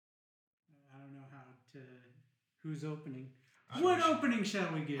who's opening. What opening shall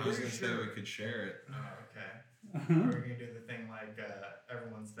we give? I was going to say we could share it. Oh, okay. We're going to do the thing like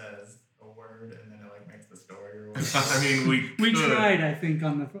everyone says a word and then it like makes the story or whatever. I mean, we tried, I think,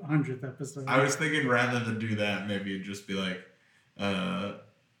 on the 100th episode. I was thinking rather than do that, maybe it'd just be like,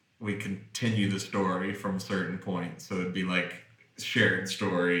 we continue the story from certain points. So it'd be like shared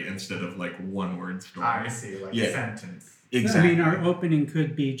story instead of like one word story. I see, like a sentence. Exactly. I mean, our opening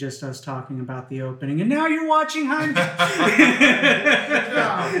could be just us talking about the opening, and now you're watching Hunt.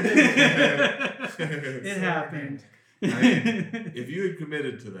 It happened. I mean, if you had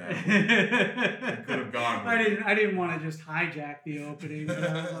committed to that, it could have gone. I didn't want to just hijack the opening, but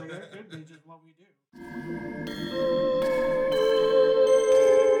I was like, that could be just what we do.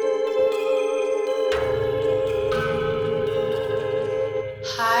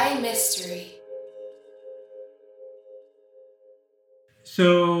 High Mystery.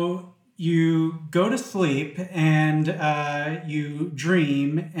 So you go to sleep and you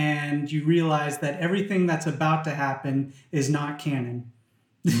dream and you realize that everything that's about to happen is not canon.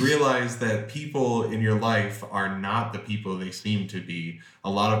 You realize that people in your life are not the people they seem to be. A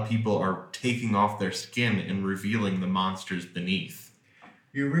lot of people are taking off their skin and revealing the monsters beneath.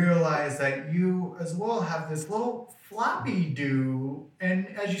 You realize that you as well have this little floppy do, and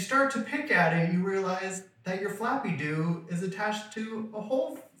as you start to pick at it, you realize that your floppy do is attached to a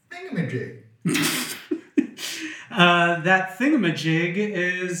whole thingamajig. That thingamajig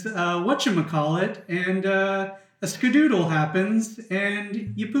is whatchamacallit, and a skadoodle happens,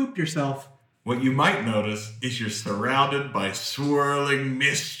 and you poop yourself. What you might notice is you're surrounded by swirling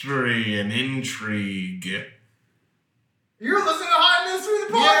mystery and intrigue. You're listening to High Mystery,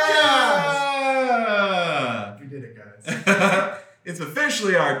 the podcast! Yeah! You did it, guys. It's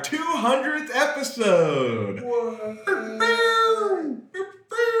officially our 200th episode.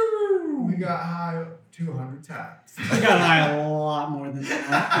 We got high 200 times. We got high a lot more than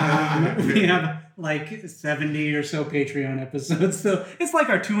that. We have like 70 or so Patreon episodes, so it's like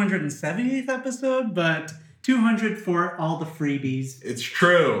our 270th episode, but 200 for all the freebies. It's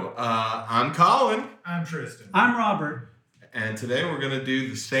true. I'm Colin. I'm Tristan. I'm Robert. And today we're going to do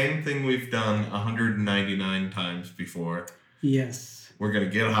the same thing we've done 199 times before. Yes. We're going to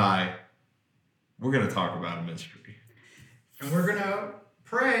get high. We're going to talk about a mystery. And we're going to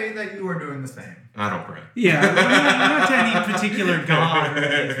pray that you are doing the same. I don't pray. Yeah, not to any particular god or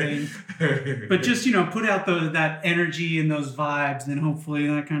anything. But just, put out that energy and those vibes, and hopefully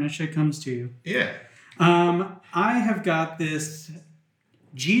that kind of shit comes to you. Yeah. I have got this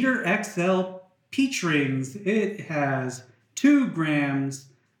Jeter XL Peach Rings. It has 2 grams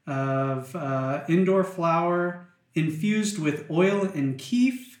of indoor flower infused with oil and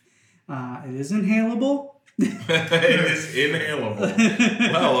keef. It is inhalable. It is inhalable.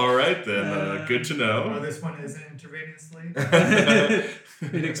 Well, all right then. Good to know. Oh, this one is intravenously.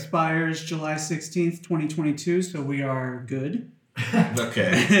 It expires July 16th, 2022, so we are good.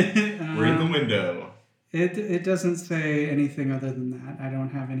 Okay. We're in the window. It doesn't say anything other than that. I don't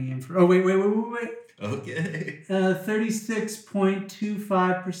have any info. Oh, wait. Okay.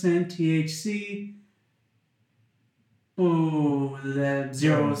 36.25% THC. Oh,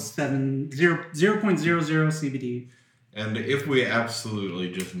 0.00 CBD. And if we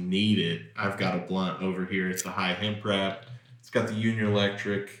absolutely just need it, I've got a blunt over here. It's a high hemp wrap. It's got the Union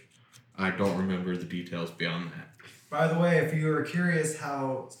Electric. I don't remember the details beyond that. By the way, if you are curious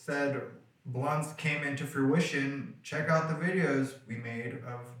how said blunts came into fruition, check out the videos we made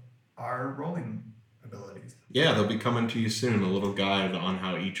of our rolling abilities. Yeah, they'll be coming to you soon. A little guide on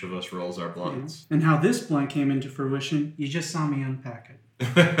how each of us rolls our blunts. Yeah. And how this blunt came into fruition, you just saw me unpack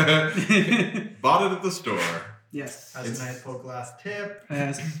it. Bought it at the store. Yes. Has a nice little glass tip.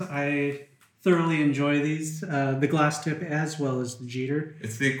 Yes, I thoroughly enjoy these. The glass tip as well as the Jeter.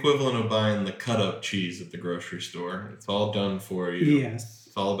 It's the equivalent of buying the cut-up cheese at the grocery store. It's all done for you. Yes.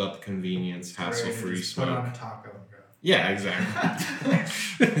 It's all about the convenience, hassle-free smoke. Put on a taco and go. Yeah,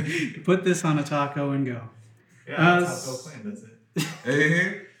 exactly. Put this on a taco and go. Yeah, that's how Bill Clinton does it.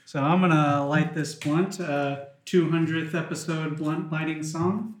 Hey. So I'm going to light this blunt. 200th episode blunt lighting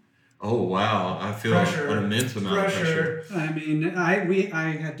song. Oh, wow. I feel an immense amount of pressure. I mean,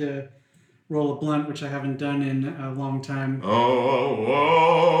 I had to roll a blunt, which I haven't done in a long time.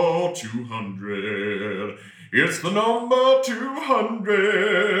 Oh, 200. It's the number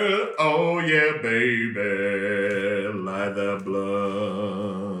 200. Oh, yeah, baby. Light that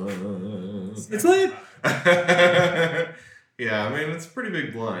blunt. It's lit. Yeah, I mean, it's a pretty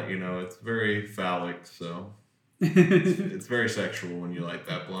big blunt, It's very phallic, so... it's very sexual when you light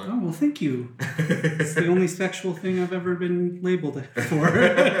that blunt. Oh, well, thank you. It's the only sexual thing I've ever been labeled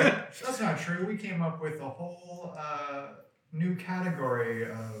for. That's not true. We came up with a whole new category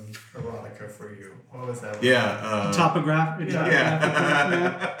of erotica for you. What was that? Yeah. Topographic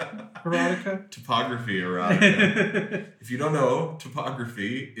Yeah. erotica. Topography erotica. If you don't know,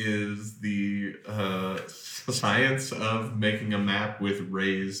 topography is the science of making a map with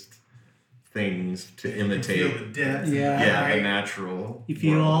raised things to You imitate. feel the depth. Yeah. The natural. You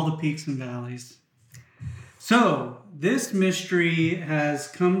feel world. all the peaks and valleys. So, this mystery has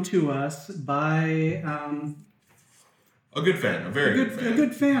come to us by A good fan, a very good fan. a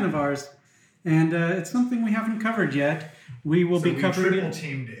good fan of ours. And it's something we haven't covered yet. We will be covering triple it.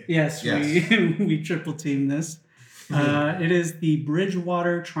 teamed it. Yes, Yes. we triple team this. It is the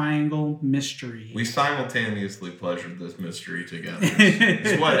Bridgewater Triangle Mystery. We simultaneously pleasured this mystery together.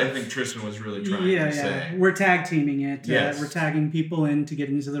 It's what I think Tristan was really trying to say. We're tag teaming it. Yes. We're tagging people in to get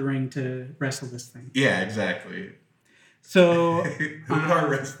into the ring to wrestle this thing. Yeah, exactly. So, Who would our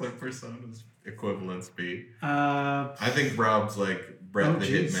wrestling personas equivalents be? I think Rob's like Bret the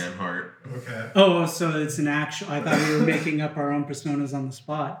jeez. Hitman Hart. Okay. So it's an actual. I thought we were making up our own personas on the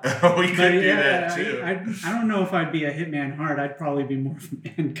spot. We could do that too. I don't know if I'd be a Hitman Hart. I'd probably be more of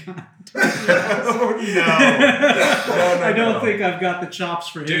Mankind. Oh, no. I don't think I've got the chops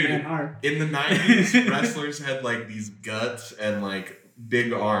for Dude, Hitman Hart. In the 90s, wrestlers had like these guts and like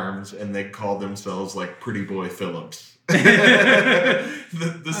big arms, and they called themselves like Pretty Boy Phillips.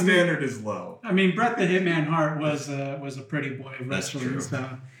 the standard is low. I mean, Bret the Hitman Hart was a pretty boy wrestler, true. so,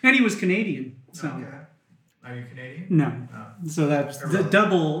 and he was Canadian. So Okay. Are you Canadian? no, Oh. so that's the Irrelevant.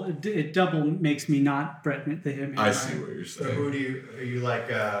 double. It double makes me not Bret the Hitman. I Hart. see what you're So saying. who do you like?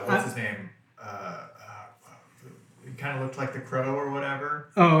 What's his name? He kind of looked like the Crow or whatever.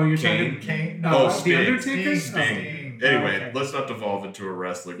 Oh, you're Kane. talking. Kane. Oh, Oh, the Sting. Undertaker. Sting. Anyway, okay. let's not devolve into a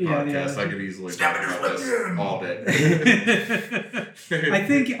wrestling Yeah, podcast. yeah. I could easily Step talk in about his this lip. all day. I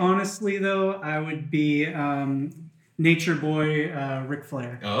think honestly though, I would be Nature Boy Ric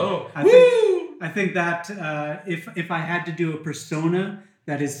Flair. Oh, I think that if I had to do a persona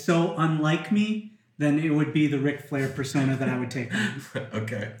that is so unlike me, then it would be the Ric Flair persona that I would take on.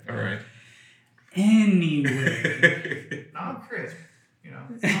 Okay, all right. Anyway. No, I'm Chris. You know.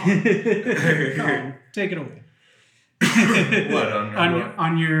 Colin, take it away. What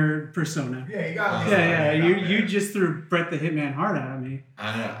on your persona? Yeah, you got me. Yeah, You got me. you just threw Bret the Hitman Hart out of me.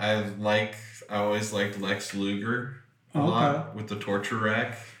 I always liked Lex Luger a Okay. lot with the torture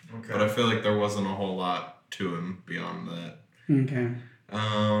rack, Okay. but I feel like there wasn't a whole lot to him beyond that. Okay.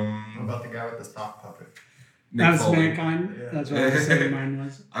 What about the guy with the sock puppet? Nick That was Foley. Mankind. Yeah. That's what I was saying mine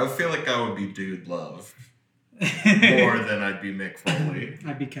was. I feel like I would be Dude Love more than I'd be Mick Foley.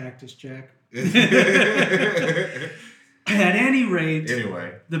 I'd be Cactus Jack. Anyway, At any rate,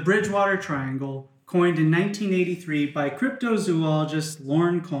 the Bridgewater Triangle, coined in 1983 by cryptozoologist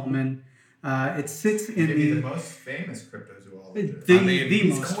Lauren Coleman, it sits in Maybe the the most famous cryptozoologist. the, I mean, the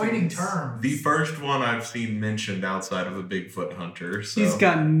He's most coining famous. terms. the first one I've seen mentioned outside of a Bigfoot hunter. So. He's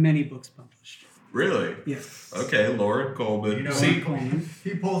got many books published. Really? Yes. Okay, Lauren Coleman. You know, See, Coleman.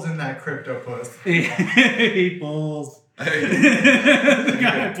 he pulls in that crypto puss. He pulls. The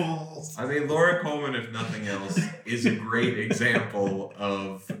guy pulls. I mean, Laura Coleman, if nothing else, is a great example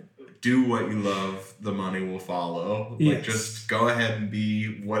of do what you love, the money will follow. Yes. Like, just go ahead and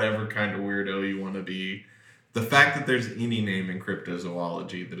be whatever kind of weirdo you want to be. The fact that there's any name in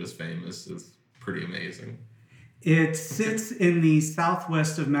cryptozoology that is famous is pretty amazing. It sits in the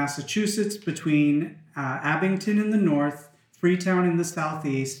southwest of Massachusetts between Abington in the north, Freetown in the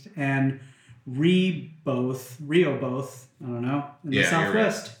southeast, and Rehoboth, I don't know, in the Yeah, you're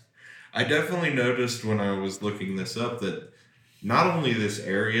southwest. I definitely noticed when I was looking this up that not only this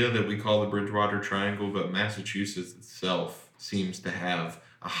area that we call the Bridgewater Triangle, but Massachusetts itself seems to have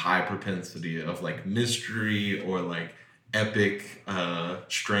a high propensity of like mystery or like epic,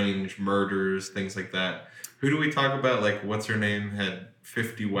 strange murders, things like that. Who do we talk about? Like, what's her name? Had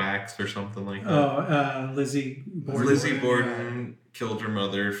 50 whacks or something like that? Oh, Lizzie Borden. Lizzie Borden killed her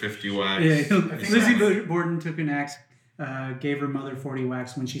mother, 50 whacks. Yeah, think Lizzie that's- Borden took an axe, gave her mother 40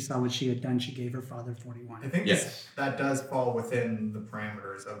 whacks. When she saw what she had done, she gave her father 41. I think Yes. that does fall within the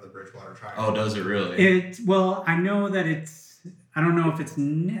parameters of the Bridgewater Triangle. Oh, does it really? Well, I know that I don't know if it's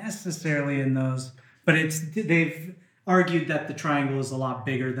necessarily in those, but they've argued that the triangle is a lot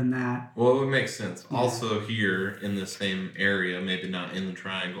bigger than that. Well, it would make sense. Yeah. Also, here in the same area, maybe not in the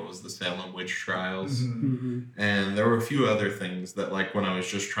triangle, is the Salem witch trials. Mhm. Mm-hmm. And there were a few other things that, like, when I was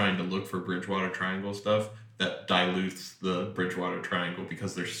just trying to look for Bridgewater Triangle stuff, that dilutes the Bridgewater Triangle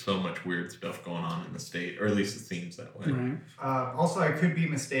because there's so much weird stuff going on in the state, or at least it seems that way. Right. Also, I could be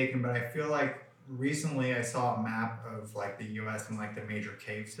mistaken, but I feel like recently I saw a map of like the U.S. and like the major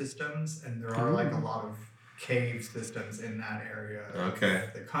cave systems, and there are like a lot of cave systems in that area of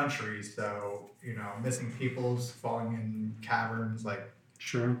the country. So, missing peoples falling in caverns, like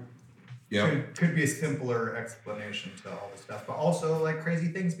Sure. could be a simpler explanation to all this stuff. But also, like, crazy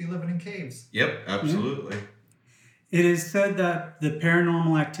things be living in caves. Yep, absolutely. It is said that the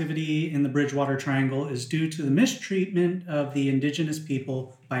paranormal activity in the Bridgewater Triangle is due to the mistreatment of the indigenous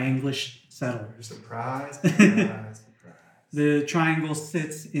people by English settlers. Surprise, surprise, surprise. The triangle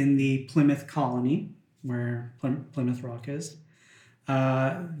sits in the Plymouth colony, where Plymouth Rock is.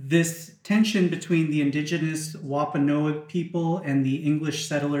 This tension between the indigenous Wampanoag people and the English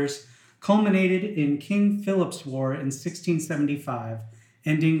settlers culminated in King Philip's War in 1675,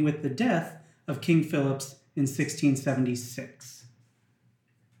 ending with the death of King Philip in 1676.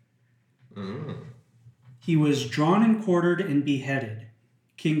 He was drawn and quartered and beheaded.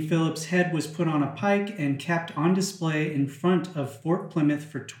 King Philip's head was put on a pike and kept on display in front of Fort Plymouth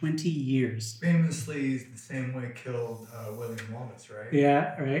for 20 years. Famously, the same way killed William Wallace, right?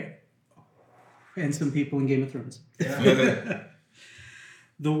 Yeah, right. And some people in Game of Thrones. Yeah.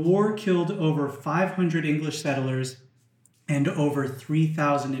 The war killed over 500 English settlers and over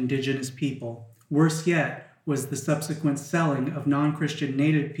 3,000 indigenous people. Worse yet was the subsequent selling of non-Christian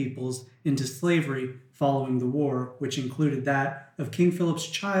native peoples into slavery following the war, which included that of King Philip's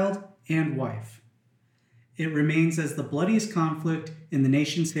child and wife. It remains as the bloodiest conflict in the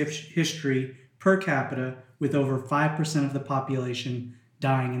nation's history per capita, with over 5% of the population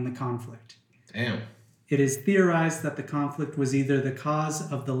dying in the conflict. Damn. It is theorized that the conflict was either the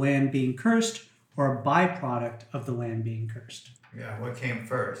cause of the land being cursed or a byproduct of the land being cursed. Yeah, what came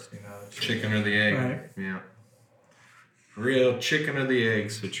first, Chicken or the egg. Right. Yeah. Real chicken or the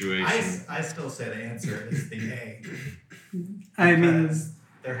egg situation. I still say the answer is the egg. I mean, Because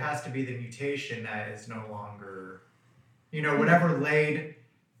there has to be the mutation that is no longer, whatever laid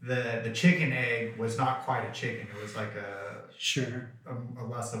the chicken egg was not quite a chicken. It was like a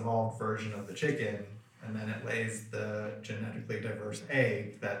less evolved version of the chicken, and then it lays the genetically diverse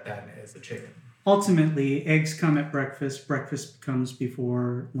egg that then is a chicken. Ultimately, eggs come at breakfast. Breakfast comes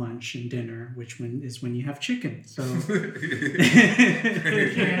before lunch and dinner, which is when you have chicken. So You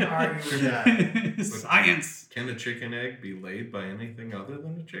can't argue with that. Science. Can a chicken egg be laid by anything other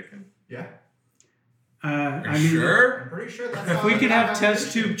than a chicken? Yeah. Are you sure? I'm pretty sure that's If how we could have test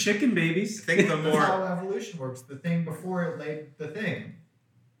evolution- tube chicken babies. I think the That's how more evolution works. The thing before it laid the thing.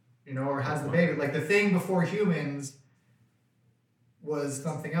 Or has the baby. Like the thing before humans was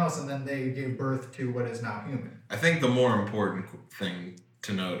something else, and then they gave birth to what is now human. I think the more important thing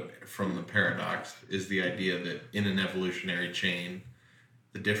to note from the paradox is the idea that in an evolutionary chain,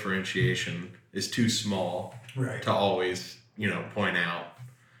 the differentiation is too small to always, point out,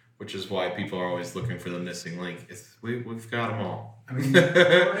 which is why people are always looking for the missing link. We've got them all. I mean,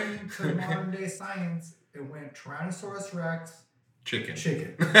 according to modern day science, it went Tyrannosaurus Rex, Chicken.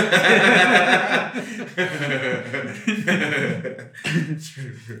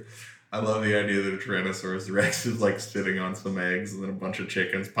 I love the idea that a Tyrannosaurus Rex is like sitting on some eggs and then a bunch of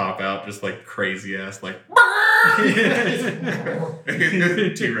chickens pop out just like crazy ass like T-Rex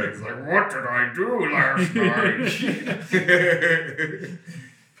is like, what did I do last night?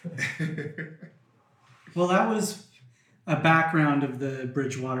 Well, that was a background of the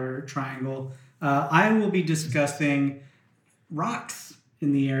Bridgewater Triangle. I will be discussing rocks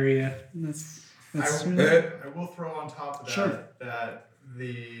in the area. I will throw on top of that Sure. that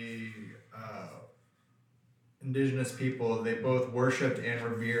the indigenous people, they both worshipped and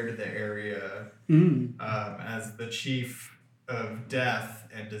revered the area as the chief of death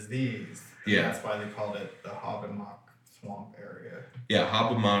and disease. And Yeah. that's why they called it the Hobbamock Swamp area. Yeah,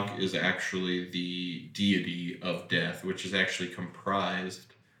 Hobbamock is actually the deity of death, which is actually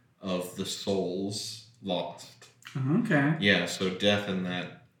comprised of the souls lost. Okay. Yeah, so death in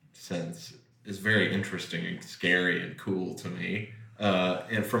that sense is very interesting and scary and cool to me.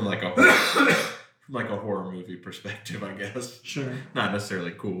 And from like a horror movie perspective, I guess. Sure. Not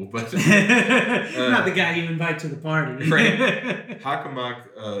necessarily cool, but Not the guy you invite to the party. Right.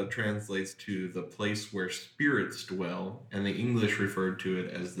 Hockomock translates to the place where spirits dwell, and the English referred to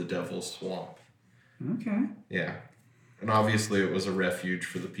it as the Devil's Swamp. Okay. Yeah. And obviously it was a refuge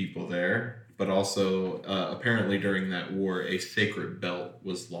for the people there, but also apparently during that war, a sacred belt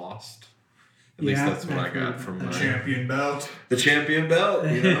was lost. At least that's what I got from The my... champion belt. The champion belt,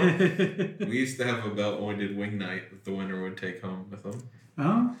 We used to have a belt when we did Wing Night that the winner would take home with them.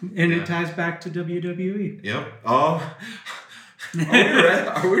 Oh, and it ties back to WWE. Yep. Oh,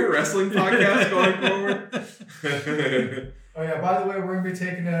 are we a wrestling podcast going forward? Oh yeah, by the way, we're going to be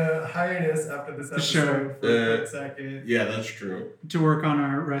taking a hiatus after this episode Sure. for a quick second. Yeah, that's true. To work on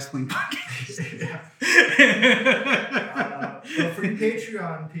our wrestling podcast. Yeah. But for you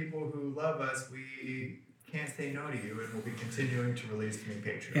Patreon people who love us, we can't say no to you, and we'll be continuing to release new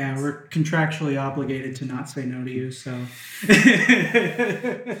Patreons. Yeah, we're contractually obligated to not say no to you, so.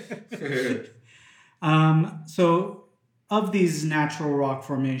 So, of these natural rock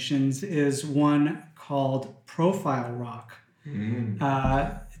formations is one called Profile Rock.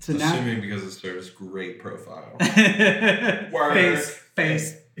 It's a Assuming because it serves great profile.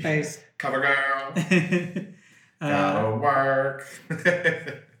 Face. Cover girl. Gotta work.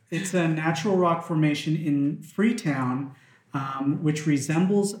 It's a natural rock formation in Freetown, which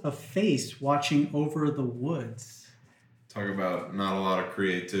resembles a face watching over the woods. Talk about not a lot of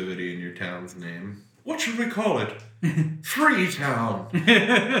creativity in your town's name. What should we call it? Freetown.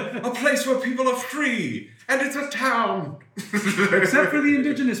 A place where people are free. And it's a town. Except for the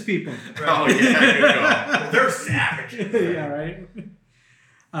indigenous people. Oh, yeah, good call. They're savages. Yeah, right?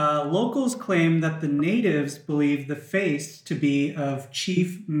 Locals claim that the natives believe the face to be of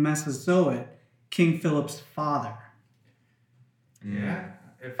Chief Massasoit, King Philip's father. Yeah,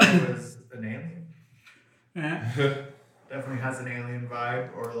 if it was an alien. Uh, Definitely has an alien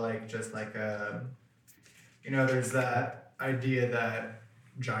vibe, or like just like a, there's that idea that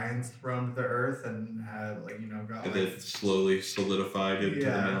giants roamed the earth and had got And it slowly solidified into the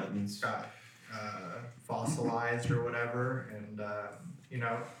mountains. got fossilized or whatever, and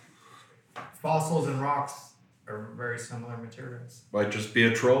fossils and rocks are very similar materials, Might just be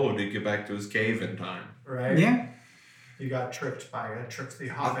a troll who did get back to his cave in time. right? yeah. You got tricked by a tricksy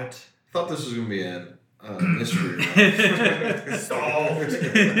hobbit. I thought this was going to be a mystery. Solved.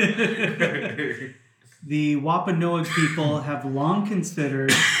 The Wampanoag people have long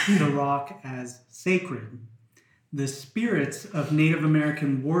considered the rock as sacred. The spirits of Native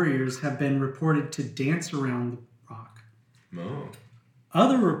American warriors have been reported to dance around the rock. Oh.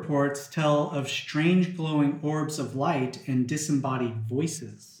 Other reports tell of strange glowing orbs of light and disembodied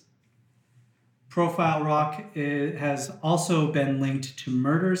voices. Profile Rock has also been linked to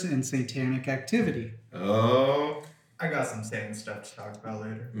murders and satanic activity. Oh. I got some sane stuff to talk about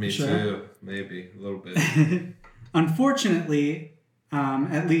later. Me Sure. too. Maybe. A little bit. Unfortunately,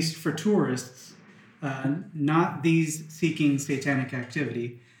 at least for tourists, not these seeking satanic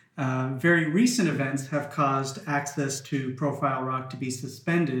activity, very recent events have caused access to Profile Rock to be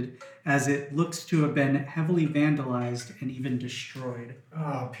suspended as it looks to have been heavily vandalized and even destroyed.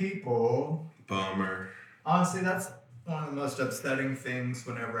 Oh, people. Bummer. Honestly, that's one of the most upsetting things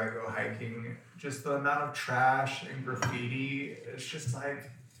whenever I go hiking. Just the amount of trash and graffiti. It's just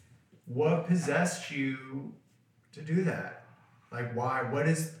like, what possessed you to do that? Like, why?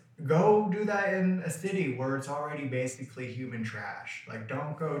 Go do that in a city where it's already basically human trash. Like,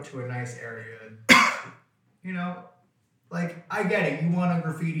 don't go to a nice area. Like, I get it. You want to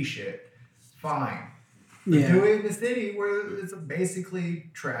graffiti shit. Fine. Yeah. Do it in a city where it's basically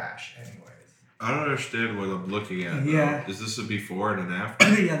trash anyways. I don't understand what I'm looking at. Yeah. Is this a before and an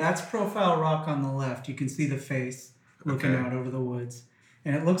after? Yeah, that's Profile Rock on the left. You can see the face looking Okay. out over the woods.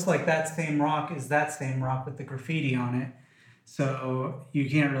 And it looks like that same rock is that same rock with the graffiti on it. So you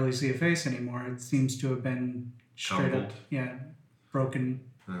can't really see a face anymore. It seems to have been straight up, Tumbled. broken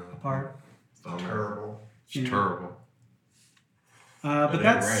Oh, apart. bummer. Terrible. It's Yeah. terrible. But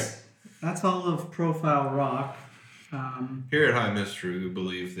ain't that's all of Profile Rock. Here at High Mystery, we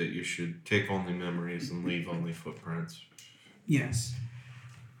believe that you should take only memories and leave only footprints. Yes.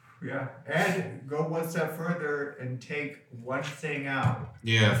 Yeah. And go one step further and take one thing out.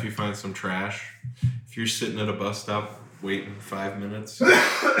 Yeah, if you find some trash, if you're sitting at a bus stop waiting 5 minutes,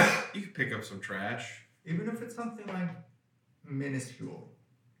 you can pick up some trash. Even if it's something like minuscule.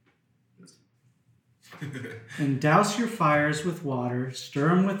 And douse your fires with water, stir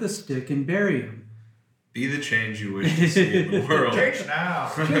them with a stick, and bury them. Be the change you wish to see in the world. Change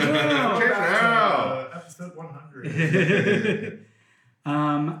now. Change now. Change now. Episode 100.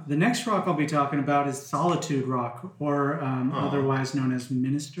 The next rock I'll be talking about is Solitude Rock, or otherwise known as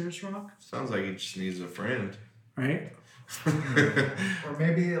Minister's Rock, Sounds like he just needs a friend. right? Or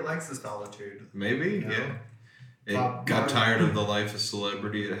maybe it likes the solitude. Maybe, Yeah. yeah. It Bob got Marley. tired of the life of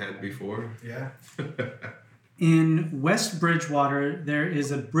celebrity it had before. Yeah. In West Bridgewater, there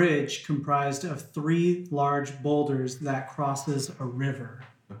is a bridge comprised of 3 large boulders that crosses a river.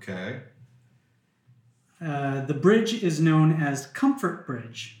 Okay. The bridge is known as Comfort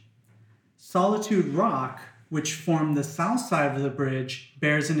Bridge. Solitude Rock, which formed the south side of the bridge,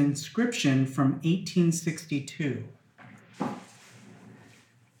 bears an inscription from 1862.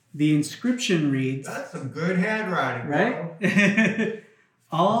 The inscription reads, That's some good handwriting, bro. right?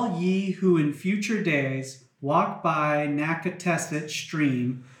 All ye who in future days walk by Nakatesset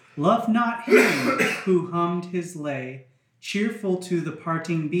stream, love not him who hummed his lay, cheerful to the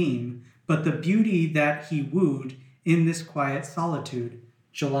parting beam, but the beauty that he wooed in this quiet solitude.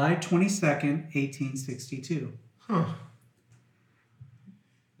 July 22nd, 1862. Huh.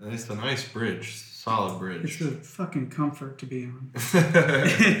 It's a nice bridge. Solid bridge. It's a fucking comfort to be on.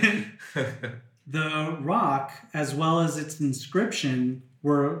 The rock, as well as its inscription,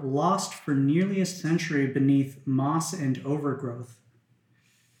 were lost for nearly a century beneath moss and overgrowth.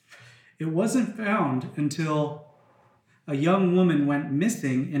 It wasn't found until a young woman went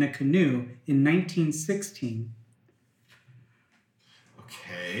missing in a canoe in 1916.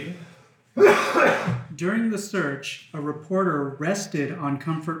 Okay. During the search, a reporter rested on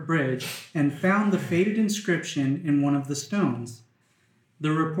Comfort Bridge and found the faded inscription in one of the stones.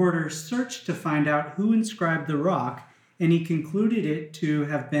 The reporter searched to find out who inscribed the rock, and he concluded it to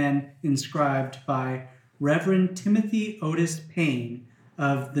have been inscribed by Reverend Timothy Otis Payne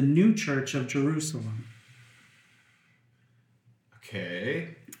of the New Church of Jerusalem.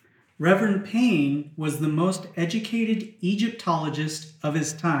 Okay. Reverend Payne was the most educated Egyptologist of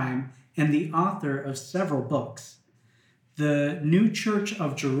his time and the author of several books. The New Church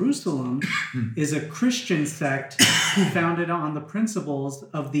of Jerusalem is a Christian sect founded on the principles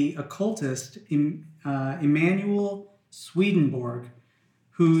of the occultist Emanuel Swedenborg,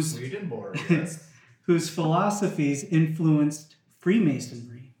 whose philosophies influenced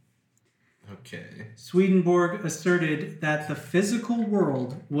Freemasonry. Okay. Swedenborg asserted that the physical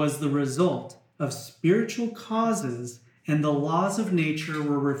world was the result of spiritual causes and the laws of nature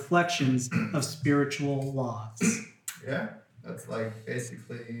were reflections of spiritual laws. Yeah, that's like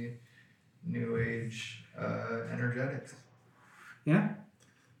basically New Age energetics. Yeah?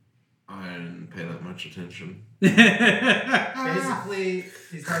 I didn't pay that much attention. Basically,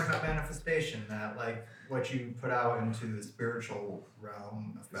 he's talking about manifestation, that like what you put out into the spiritual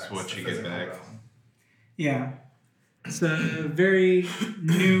realm affects It's what the you get physical back. realm. Yeah. It's a very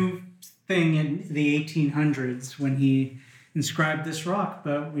new thing in the 1800s when he inscribed this rock,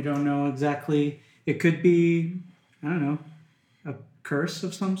 but we don't know exactly. It could be, I don't know, a curse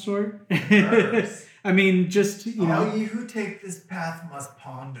of some sort. Curse. I mean, just, you know. All you who take this path must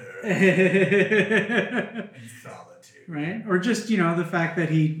ponder in solitude. Right? Or just, you know, the fact that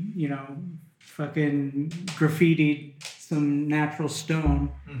he, you know, fucking graffitied some natural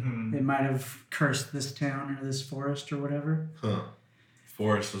stone. Mm-hmm. It might have cursed this town or this forest or whatever. Huh.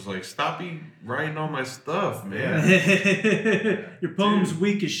 Forrest was like, stop writing all my stuff, man. Your poem's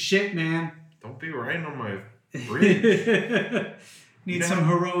weak as shit, man. Don't be writing on my bridge. Need some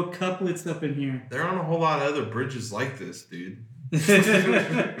heroic couplets up in here. There aren't a whole lot of other bridges like this, dude.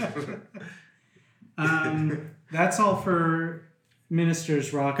 That's all for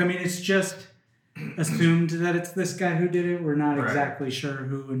Minister's Rock. I mean, it's just assumed that it's this guy who did it. We're not exactly sure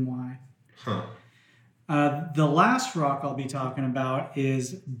who and why. Huh. The last rock I'll be talking about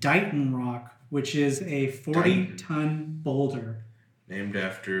is Dighton Rock, which is a 40-ton boulder. Named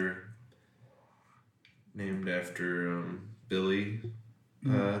after Billy.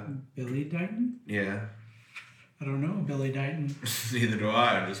 Billy Dighton? Yeah. I don't know Billy Dighton. Neither do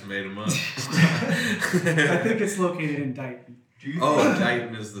I. I just made him up. I think it's located in Dighton.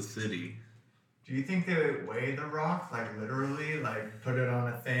 Dighton is the city. Do you think they would weigh the rock, like literally, like put it on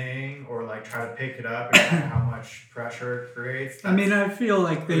a thing, or like try to pick it up and count how much pressure it creates? I mean, I feel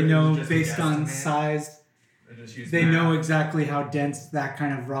like they know based on size. They know exactly how dense that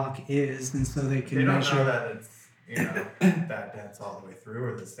kind of rock is, and so they can They don't measure. know that it's that dense all the way through,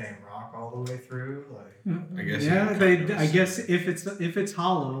 or the same rock all the way through. Like, I guess. Yeah, I guess if it's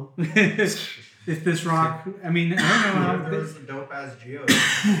hollow, if this rock, I mean, I don't know how. there was a dope ass geo.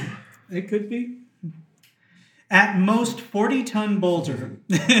 It could be. At most 40-ton boulder.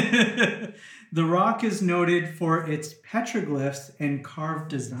 The rock is noted for its petroglyphs and carved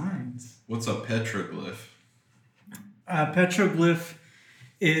designs. What's a petroglyph? Petroglyph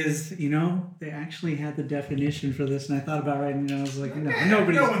is, you know, they actually had the definition for this, and I thought about writing it, and I was like, no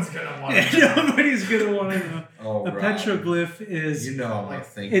one's gonna want to know. Nobody's gonna want to know. Oh, a petroglyph is, you know, I'm a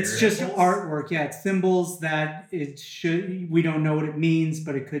thinker. It's just artwork. Yeah, it's symbols that we don't know what it means,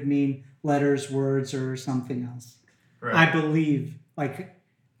 but it could mean letters, words, or something else. Right. I believe, like,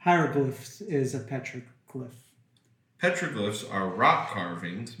 hieroglyphs is a petroglyph. Petroglyphs are rock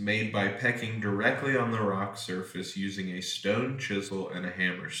carvings made by pecking directly on the rock surface using a stone chisel and a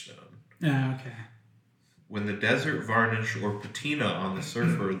hammerstone. Okay. When the desert varnish or patina on the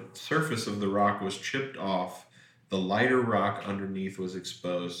surface of the rock was chipped off, The lighter rock underneath was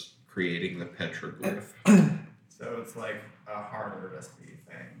exposed, creating the petroglyph. So it's like a harder to see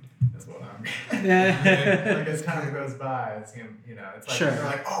thing. Is what I'm getting. Yeah. Like as time goes by, it's it's like Sure. they're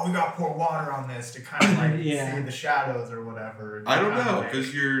like, oh, we got to pour water on this to kind of like Yeah. see the shadows or whatever. I don't Kinda know, like-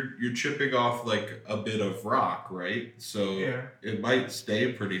 because you're chipping off like a bit of rock, right? So Yeah. it might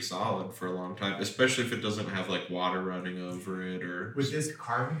stay pretty solid for a long time, especially if it doesn't have like water running over it or. Would this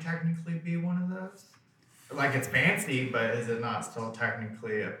carving technically be one of those? Like it's fancy, but is it not still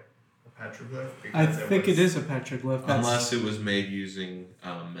technically a petroglyph? I Because think was, it is a petroglyph. That's- Unless it was made using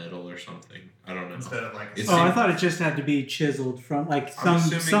metal or something. I don't know. instead of like. It Oh, I seemed- thought it just had to be chiseled from like I'm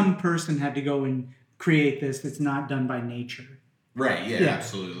assuming- some person had to go and create this. It's not done by nature. Right, yeah, Yeah.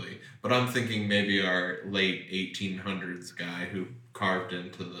 absolutely. But I'm thinking maybe our late 1800s guy who carved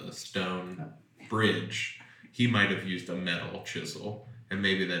into the stone bridge, he might have used a metal chisel, and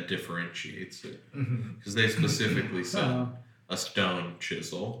maybe that differentiates it. Mhm. Because they specifically said Oh. a stone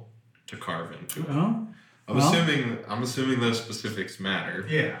chisel to carve into. Oh. I'm Well- assuming those specifics matter.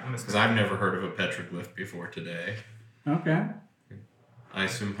 Yeah, I'm Because I've never heard of a petroglyph before today. Okay. I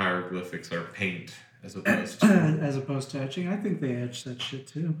assume hieroglyphics are paint as opposed to. As opposed to etching, I think they etch that shit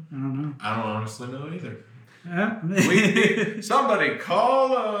too. I don't know. I don't honestly know either. Yeah. Somebody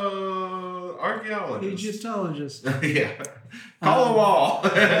call a archaeologist. Egyptologist. Yeah. Call them all.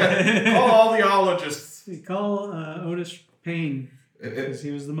 Call all the ologists. We call Otis Payne because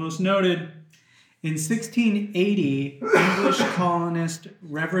he was the most noted. In 1680, English colonist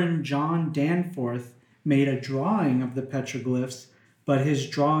Reverend John Danforth made a drawing of the petroglyphs, but his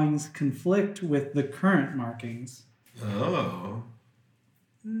drawings conflict with the current markings. Oh.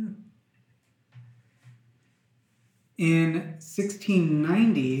 In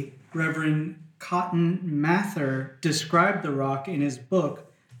 1690, Reverend Cotton Mather described the rock in his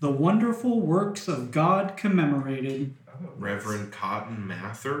book, The Wonderful Works of God Commemorated. Reverend Cotton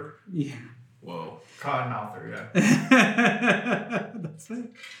Mather? Yeah. Whoa. Cottonmouther, yeah. That's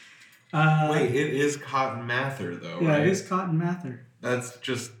it. Wait, it is Cotton Mather, though, Yeah, right? it is Cotton Mather. That's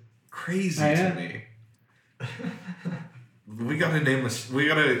just crazy Oh, to yeah. me. We gotta name this.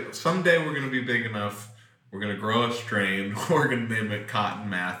 Someday we're gonna be big enough. We're gonna grow a strain. We're gonna name it Cotton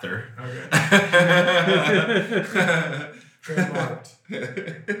Mather. Okay. Trademarked.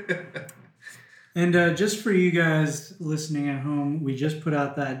 And just for you guys listening at home, we just put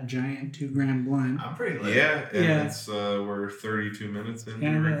out that giant 2 gram blunt. I'm pretty lit. Yeah, and Yeah. it's we're 32 minutes into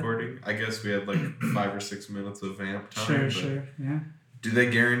Yeah, that- recording. I guess we had like 5 or 6 minutes of vamp time. Sure, but sure. Yeah. Do they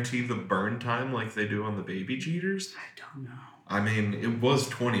guarantee the burn time like they do on the baby cheaters? I don't know. I mean, it was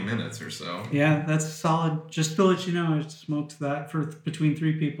 20 minutes or so. Yeah, that's solid. Just to let you know, I smoked that for between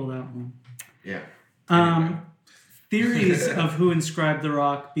 3 people that one. Yeah. Theories of who inscribed the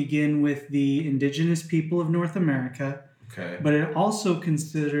rock begin with the indigenous people of North America, Okay. but it also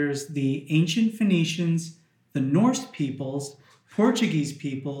considers the ancient Phoenicians, the Norse peoples, Portuguese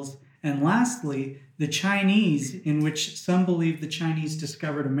peoples, and lastly, the Chinese, in which some believe the Chinese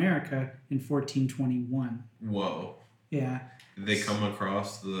discovered America in 1421. Whoa. Yeah. Did they come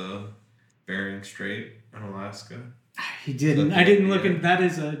across the Bering Strait in Alaska? He didn't. So, I didn't look yeah. at that.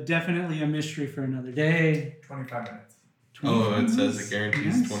 Is definitely a mystery for another day. 25 minutes. Oh, it says 25 it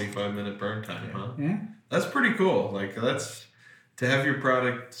guarantees minutes? 25-minute burn time, huh? Yeah. That's pretty cool. Like, that's to have your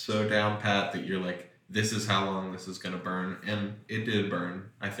product so down pat that you're like, this is how long this is going to burn. And it did burn,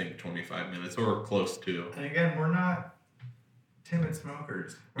 I think, 25 minutes or close to. And again, we're not timid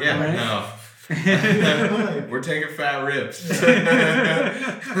smokers. We're Yeah, Right. no. We're taking fat rips.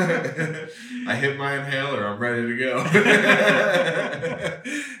 I hit my inhaler. I'm ready to go.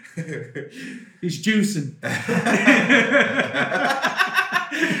 He's juicing.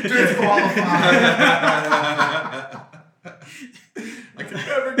 I can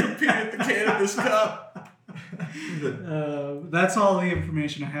never compete at the Cannabis Cup. That's all the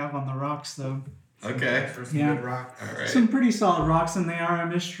information I have on the rocks, though. Okay. For some Yeah. good rock. All right. Some pretty solid rocks, and they are a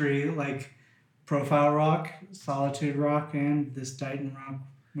mystery, like Profile Rock, Solitude Rock, and this Titan Rock,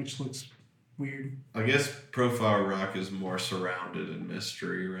 which looks weird. I guess Profile Rock is more surrounded in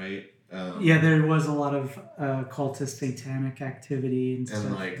mystery, right? Yeah, there was a lot of cultist satanic activity and stuff.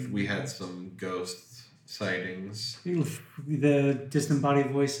 And like we had some ghost sightings. The disembodied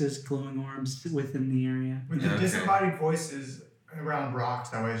voices, glowing orbs within the area. With the Okay. disembodied voices around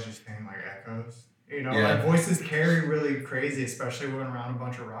rocks, I always just think like echoes. You know, Yeah. like voices carry really crazy, especially when around a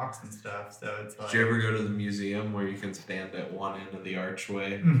bunch of rocks and stuff. So it's like. Did you ever go to the museum where you can stand at one end of the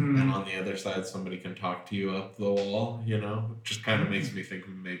archway Mhm. and on the other side somebody can talk to you up the wall, you know? Just kind of makes me think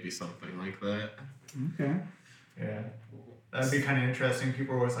maybe something like that. Okay. Yeah. That'd be kind of interesting.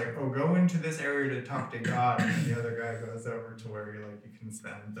 People are always like, "Oh, go into this area to talk to God," and then the other guy goes over to where you can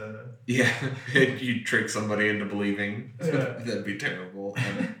send the. Yeah, you trick somebody into believing. Yeah. That'd be terrible,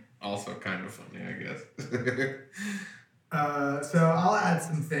 and also kind of funny, I guess. So I'll add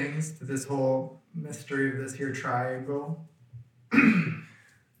some things to this whole mystery of this here triangle.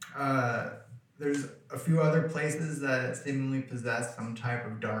 There's a few other places that seemingly possess some type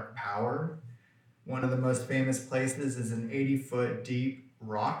of dark power. One of the most famous places is an 80-foot deep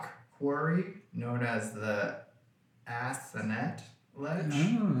rock quarry known as the Assinet Ledge.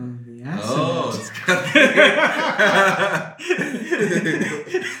 Oh, the it's got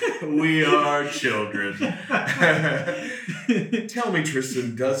We are children. Tell me,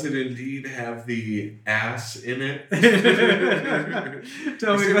 Tristan, does it indeed have the ass in it?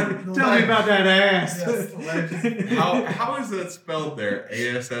 Tell me about that ass. Yes, the ledge is How is that spelled there?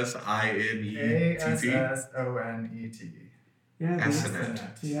 ASSINET? ASSONET. Yeah,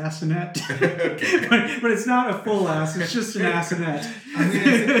 Assinet. the assinet. Okay. but it's not a full ass, it's just an assinet. I mean,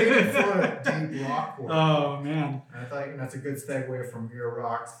 it's an 80-foot deep rock quarry. Oh, man. I thought that's a good segue from your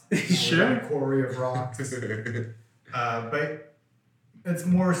rocks. Sure. A quarry of rocks. But it's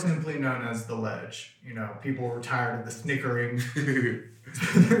more simply known as the ledge. People were tired of the snickering.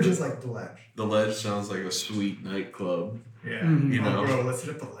 They're just like the ledge. The ledge sounds like a sweet nightclub. Yeah. Mhm. You know. Bro, let's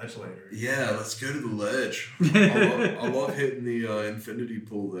hit up the ledge later. Yeah, let's go to the ledge. I love hitting the infinity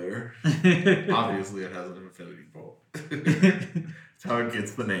pool there. Obviously, it has an infinity pool. That's how it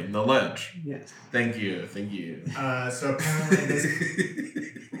gets the name, the ledge. Yes. Thank you. So apparently this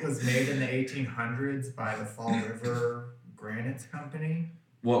was made in the 1800s by the Fall River Granite Company.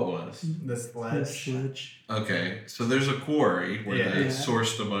 What was? This ledge. Sledge. Okay, so there's a quarry where they Yeah.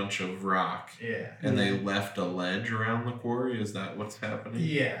 sourced a bunch of rock Yeah. and they left a ledge around the quarry. Is that what's happening?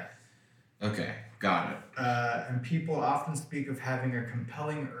 Yeah. Okay, got it. And people often speak of having a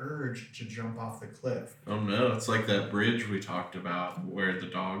compelling urge to jump off the cliff. Oh no, it's like that bridge we talked about where the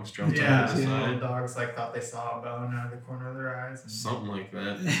dogs jumped Yeah, off the the side. little dogs thought they saw a bone out of the corner of their eyes. And Something like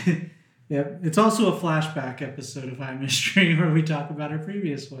that. Yep. It's also a flashback episode of High Mystery where we talk about our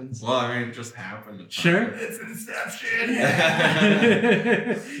previous ones. Well, I mean, it just happened to Sure. It's Inception.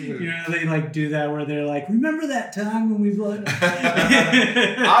 They do that where they're like, remember that time when we blood?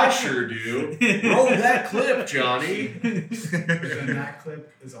 I sure do. Roll that clip, Johnny. And that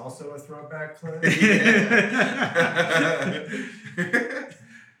clip is also a throwback clip.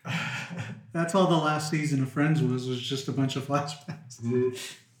 That's all the last season of Friends was just a bunch of flashbacks.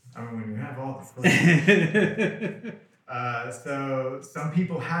 I mean, when you have all the clips. So some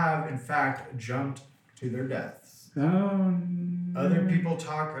people have, in fact, jumped to their deaths. Other people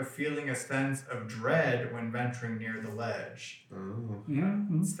talk of feeling a sense of dread when venturing near the ledge. Oh. Yeah.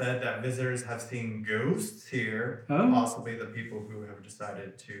 It's said that visitors have seen ghosts here, Oh. possibly the people who have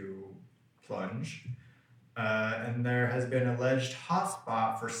decided to plunge. And there has been an alleged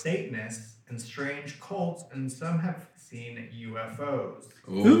hotspot for Satanists and strange cults, and some have seen UFOs.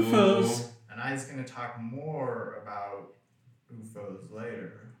 UFOs. And I was going to talk more about UFOs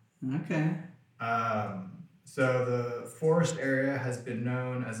later. Okay. So the forest area has been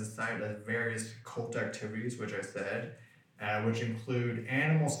known as a site of various cult activities, which I said, which include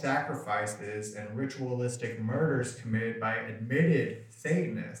animal sacrifices and ritualistic murders committed by admitted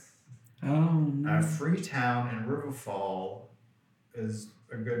Satanists. Oh, no. Freetown and Riverfall is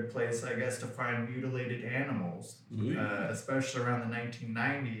a good place, I guess, to find mutilated animals, especially around the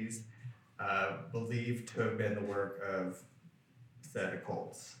 1990s, believed to have been the work of said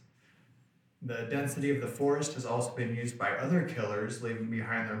occults. The density of the forest has also been used by other killers, leaving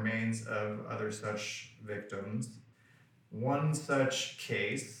behind the remains of other such victims. One such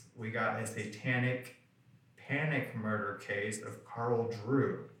case, we got a satanic panic murder case of Carl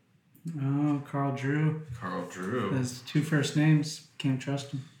Drew. Oh, Carl Drew. Carl Drew. His two first names. Can't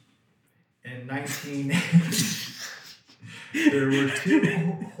trust him. In 1980, there were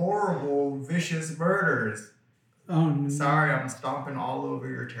two horrible, vicious murders. Oh, no. Sorry, I'm stomping all over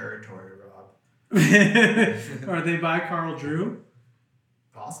your territory, Rob. Are they by Carl Drew?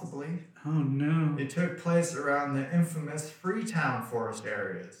 Possibly. Oh, no. It took place around the infamous Freetown forest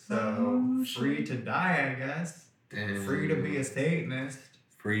area. So, Oh, free to die, I guess. Damn. Free to be a Satanist.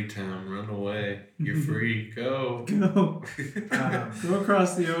 Freetown, run away. You're free. Go. Go. Um, Go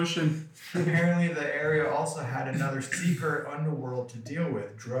across the ocean. Apparently, the area also had another secret underworld to deal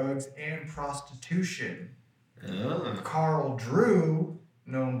with, drugs and prostitution. Oh. Carl Drew,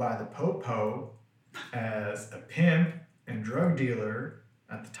 known by the Popo as a pimp and drug dealer,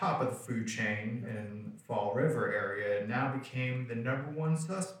 at the top of the food chain in Fall River area, and now became the #1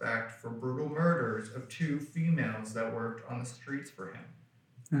 suspect for brutal murders of 2 females that worked on the streets for him.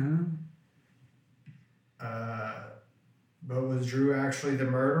 But was Drew actually the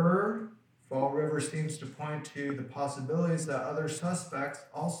murderer? Fall River seems to point to the possibilities that other suspects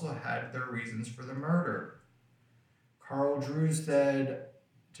also had their reasons for the murder. Carl Drew said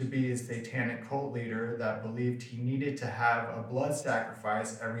to be a satanic cult leader that believed he needed to have a blood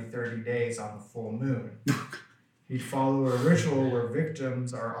sacrifice every 30 days on the full moon. He'd follow a ritual where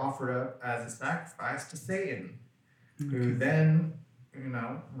victims are offered up as a sacrifice to Satan, who then,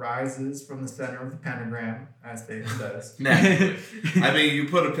 rises from the center of the pentagram, as David says. Naturally. I mean, you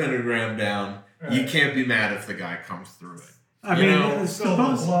put a pentagram down, you can't be mad if the guy comes through it. I mean, still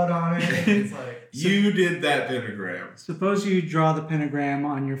the blood on it. It's like You did that pentagram. Suppose you draw the pentagram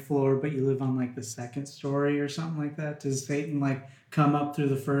on your floor, but you live on like the 2nd story or something like that. Does Satan like come up through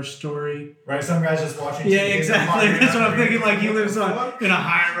the 1st story? right. Some guy's just watching. Yeah, TV exactly. and That's what I'm thinking. Like he what lives the on fuck? in a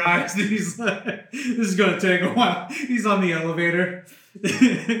high rise, and he's like, "This is gonna take a while." He's on the elevator. I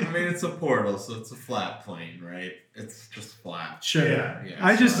mean, it's a portal, so it's a flat plane, right? It's just flat. Sure. Yeah.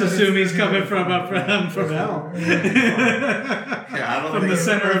 I just So assume it's he's coming really from hell. Yeah, I don't From think the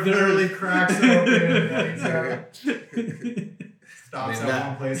center of the Literally earth. cracks open. Stops I mean, at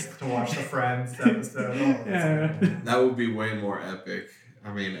one place to watch the Friends episode. Oh, Yeah. that would be way more epic.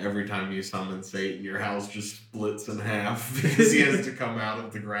 I mean, every time you summon Satan, your house just splits in half because he has to come out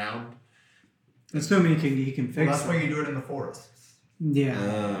of the ground. Assuming he can Well, fix that's it. why you do it in the forest.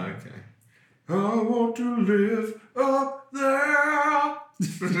 Yeah. Okay. I want to live up there.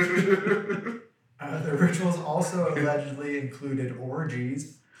 The rituals also allegedly included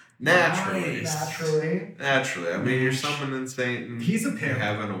orgies. Naturally. Naturally. I mean, you're summoning Satan. He's a You pimp.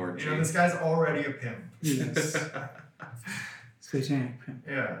 have an orgy. This guy's already a pimp. Yes. Satanic pimp.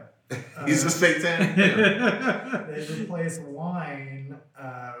 Yeah. He's a satanic pimp. They replace wine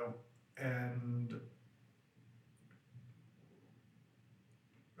and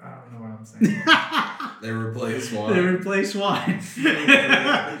I don't know what I'm saying. They replace They one. replace wine.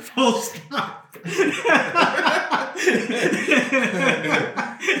 Full stop.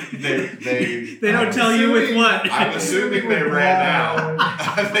 They don't tell you with what. I'm assuming they ran out.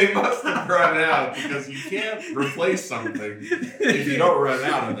 They must have run out because you can't replace something if you don't run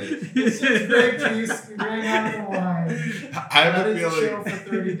out of it. Grape juice, you ran out of the wine. I have Let a it chill feeling for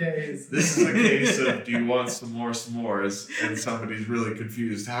 30 days. this is a case of do you want some more s'mores? And somebody's really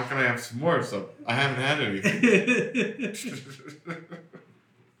confused. How can I have some more? So I haven't had anything.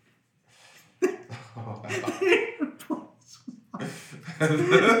 Oh,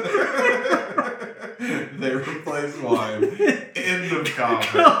 they replace wine. End of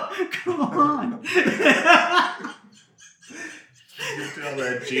comment. Come on. You can tell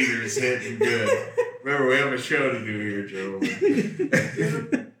that cheater's hitting good. Remember, we have a show to do here,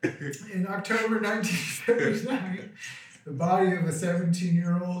 gentlemen. In October 1979, the body of a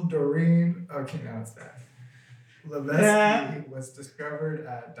 17-year-old Doreen, Levesky was discovered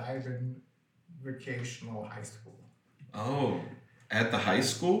at Diven Vocational High School. Oh, at the high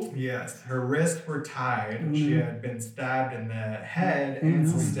school? Yes, her wrists were tied. She had been stabbed in the head and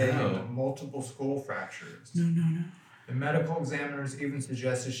sustained multiple skull fractures. No. The medical examiners even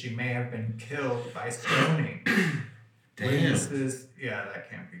suggested she may have been killed by stoning. Damn. Witnesses, that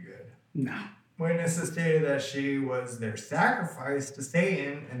can't be good. No. Witnesses stated that she was their sacrifice to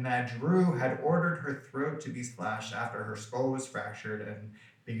Satan and that Drew had ordered her throat to be slashed after her skull was fractured and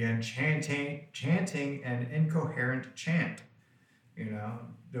began chanting an incoherent chant.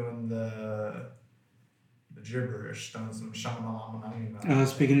 Doing the gibberish, doing some shaman.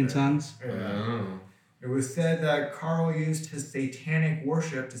 Speaking in tongues? Yeah. Oh. It was said that Carl used his satanic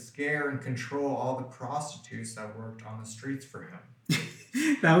worship to scare and control all the prostitutes that worked on the streets for him.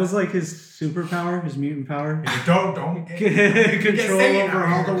 That was like his superpower, his mutant power. Don't get Control Satan over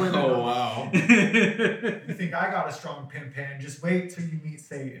out all the here. women. Oh, wow. You think I got a strong pimp hand? Just wait till you meet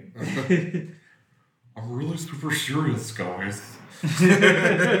Satan. I'm really super serious, guys. You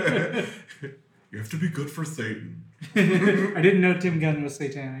have to be good for Satan. I didn't know Tim Gunn was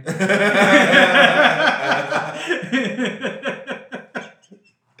satanic.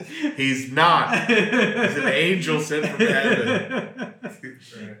 He's not. He's an angel sent from heaven.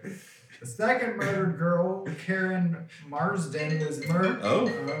 Right. The second murdered girl, Karen Marsden, was murdered. Oh.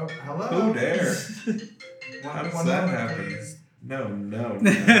 Hello. Who dare? How does that happen? No.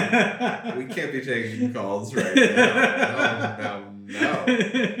 We can't be taking calls right now. No.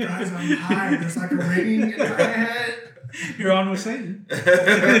 Guys, I'm high. There's like a ringing in my head. You're on with Satan. Oh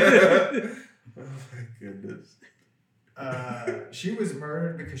my goodness. She was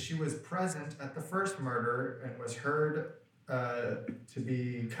murdered because she was present at the first murder and was heard to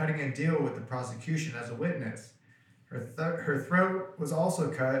be cutting a deal with the prosecution as a witness. Her throat was also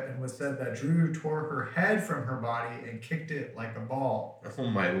cut and was said that Drew tore her head from her body and kicked it like a ball. Oh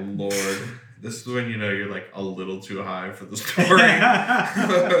my lord. This is when you know you're like a little too high for the story.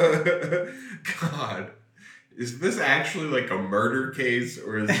 God. Is this actually like a murder case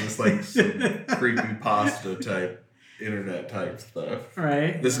or is this like some creepypasta type internet type stuff?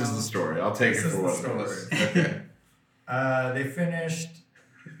 Right. This is the story. I'll take it for what it is. Okay. They finished.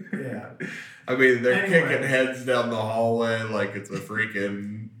 Yeah. I mean, they're Anyway. kicking heads down the hallway like it's a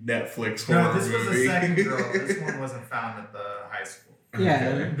freaking Netflix horror No, this was movie. the second girl. This one wasn't found at the high school. Yeah,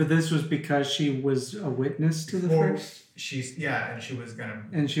 Okay. but this was because she was a witness to the Well, first. and she was gonna.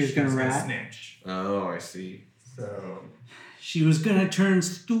 And she was gonna rat? snitch. Oh, I see. So She was gonna turn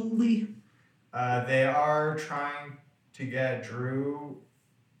stooly. they are trying to get Drew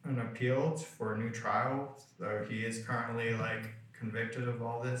an appeal for a new trial. So he is currently convicted of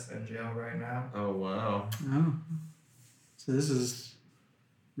all this in jail right now. Oh, wow. Oh, so this is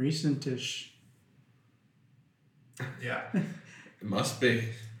recentish. Yeah. It must be.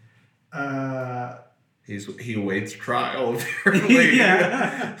 Uh, He awaits trial, apparently.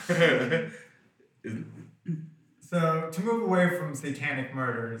 Yeah. so to move away from satanic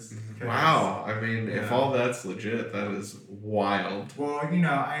murders. 'cause- Wow. I mean, if Yeah. all that's legit, that is wild. Well,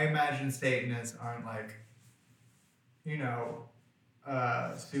 I imagine Satanists aren't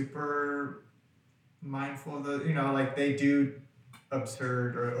super mindful of the, they do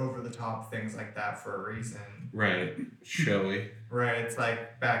absurd or over the top things like that for a reason. Right. Showy. Right? It's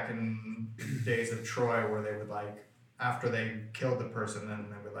like back in days of Troy where they would after they killed the person, then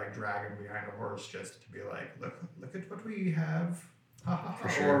they would drag him behind a horse just to be like, look at what we have. Ha, ha, ha. For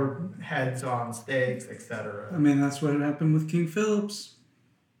sure. Or heads on stakes, I etc. mean, that's what happened with King Phillips.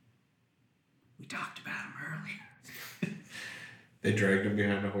 We talked about him earlier. They dragged him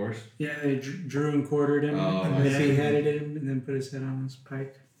behind a horse. Yeah, they drew and quartered him, Oh, and I then see. beheaded him, and then put his head on his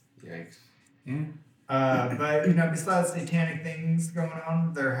pike. Yikes. Yeah. But besides satanic things going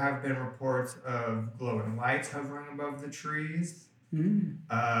on, there have been reports of glowing lights hovering above the trees. Mm.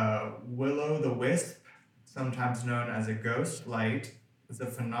 Willow the wisp, sometimes known as a ghost light, is a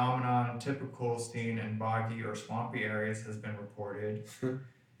phenomenon typical seen in boggy or swampy areas, has been reported.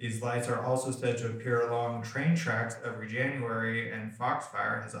 These lights are also said to appear along train tracks every January, and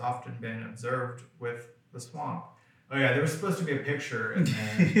foxfire has often been observed with the swamp. Oh yeah, there was supposed to be a picture in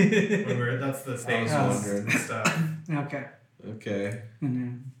there when that's the stage I was and wondering. stuff. Okay. Okay.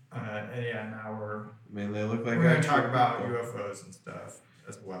 And And yeah, now we're I mean, they look like going to actual talk about people. UFOs and stuff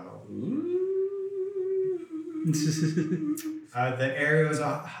as well. Ooh. The area is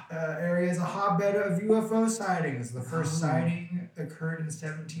a hotbed of UFO sightings. The first sighting occurred in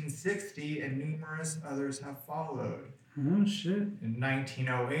 1760, and numerous others have followed. oh shit. In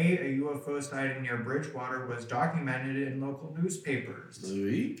 1908, a UFO sighting near Bridgewater was documented in local newspapers. Oh.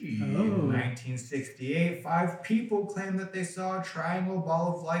 In 1968, 5 people claimed that they saw a triangle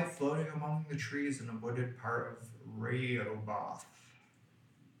ball of light floating among the trees in a wooded part of Rehoboth.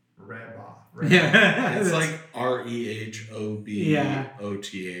 Yeah. It's That's like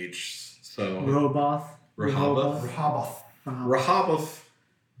REHOBOTH. So Roboth. Rehoboth. Rehoboth. Rehoboth.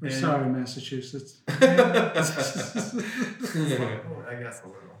 We're sorry, Massachusetts. I guess a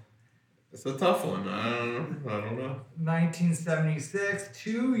little. It's a tough one. I don't know. 1976,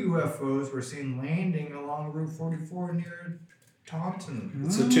 2 UFOs were seen landing along Route 44 near Taunton.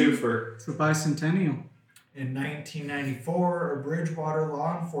 It's a twofer. It's the bicentennial. In 1994, a Bridgewater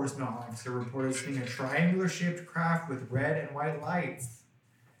law enforcement officer reported seeing a triangular-shaped craft with red and white lights.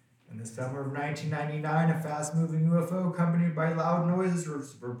 In the summer of 1999, a fast-moving UFO accompanied by loud noises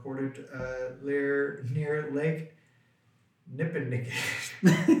was reported near Lake Nippenicket.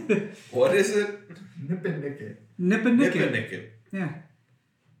 What is it? Nippenicket. Nipponicket. Nipponicket. Yeah.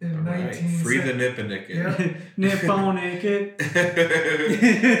 In All right. 19 Free the Nipponicket. Yeah. Nipponicket.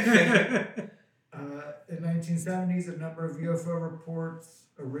 In 1970s, a number of UFO reports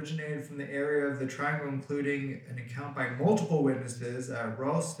originated from the area of the Triangle, including an account by multiple witnesses at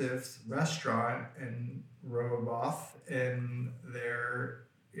Rolstiff's restaurant in Rehoboth.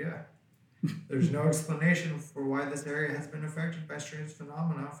 There's no explanation for why this area has been affected by strange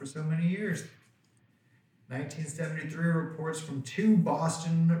phenomena for so many years. 1973 reports from 2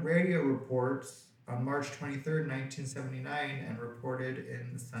 Boston radio reports on March 23rd, 1979, and reported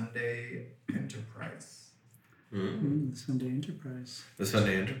in the Sunday Enterprise. The Sunday Enterprise. The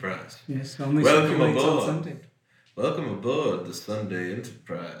Sunday Enterprise. Yes, only Welcome circulates on aboard. Sunday. Welcome aboard the Sunday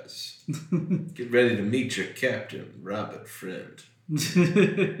Enterprise. Get ready to meet your captain, Robert Friend.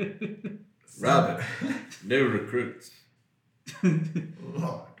 Robert, new recruits.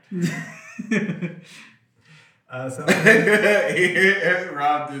 Lord. So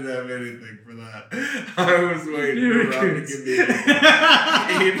Rob didn't have anything for that. I was waiting for Rob to give me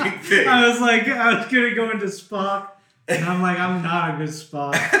anything. I was gonna go into Spock, and I'm like, I'm not a good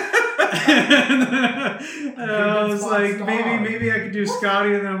Spock. And I was like, maybe I could do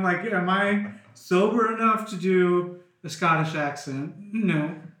Scotty, and then I'm like, am I sober enough to do a Scottish accent?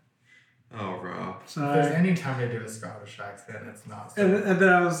 No. Oh, Rob. if there's any time to do a Scottish accent, it's not. And then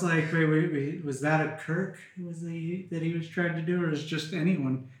I was like, wait, was that a Kirk? That he was trying to do, or is just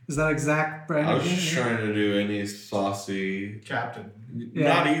anyone? Is that exact Brandon? I was just trying to do any saucy... Captain.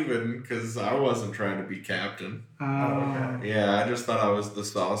 Yeah. Not even, because I wasn't trying to be captain. Okay. Yeah, I just thought I was the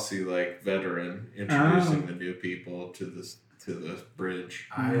saucy, veteran introducing the new people to the bridge.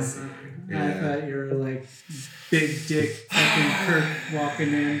 I see. Yeah. I thought you were like big dick fucking Kirk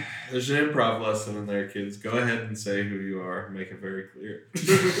walking in. There's an improv lesson in there, kids. Go ahead and say who you are. Make it very clear.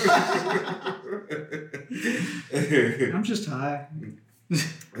 I'm just high.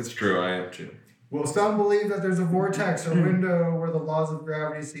 It's true, I am too. Well, some believe that there's a vortex or window where the laws of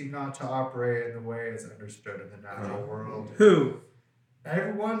gravity seem not to operate in the way it's understood in the natural world. Who?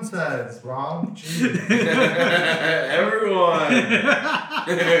 Everyone says, Rob. Gee. Everyone!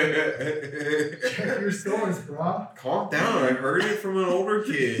 Check your source, bro. Calm down, I heard it from an older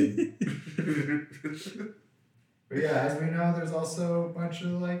kid. But yeah, as we know, there's also a bunch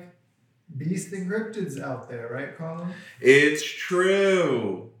of beast and cryptids out there, right, Colin? It's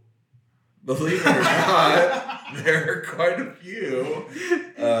true. Believe it or not, there are quite a few.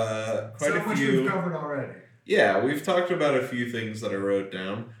 Much we've covered already. Yeah, we've talked about a few things that I wrote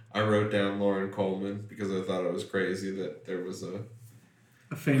down. I wrote down Lauren Coleman because I thought it was crazy that there was a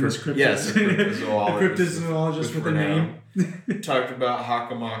famous cryptozoologist. Yes, a cryptozoologist. A cryptozoologist with a name. Talked about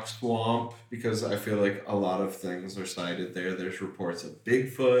Hockomock Swamp because I feel like a lot of things are cited there. There's reports of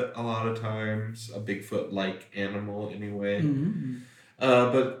Bigfoot a lot of times, a Bigfoot-like animal anyway. Mm-hmm.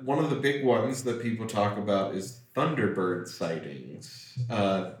 But one of the big ones that people talk about is Thunderbird sightings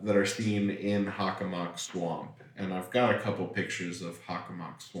that are seen in Hockomock Swamp. And I've got a couple pictures of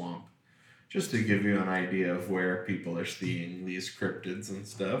Hockomock Swamp just to give you an idea of where people are seeing these cryptids and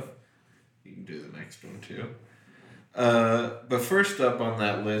stuff. You can do the next one too. But first up on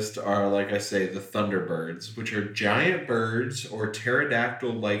that list are, like I say, the Thunderbirds, which are giant birds or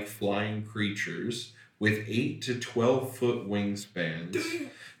pterodactyl-like flying creatures with 8 to 12 foot wingspans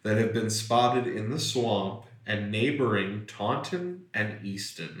that have been spotted in the swamp and neighboring Taunton and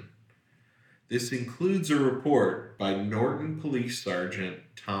Easton. This includes a report by Norton Police Sergeant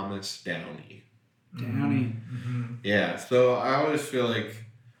Thomas Downey. Downey. Mm-hmm. Yeah, so I always feel like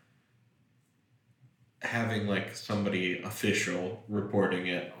having somebody official reporting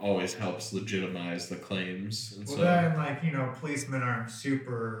it always helps legitimize the claims. And then policemen aren't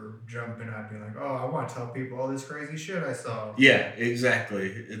super jumping out being like, oh, I want to tell people all this crazy shit I saw. Yeah, exactly.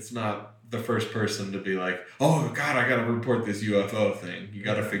 It's not the first person to be like, oh God, I gotta report this UFO thing. You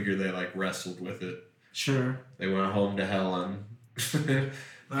gotta figure they wrestled with it. Sure. They went home to Helen. If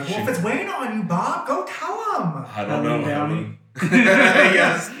it's weighing on you, Bob, go tell him. I don't know, Downey.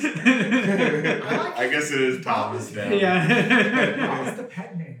 Yes. I guess it is Thomas Downey. Yeah. What's the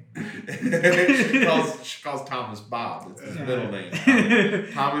pet name? She calls Thomas Bob. It's his middle name.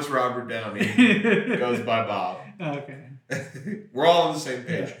 Thomas Robert Downey goes by Bob. Okay. We're all on the same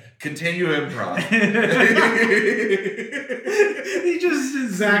page. Yeah. Continue improv. He just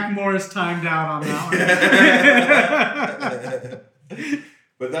Zach Morris timed out on that one.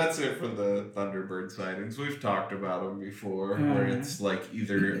 But that's it for the Thunderbird sightings. We've talked about them before, where it's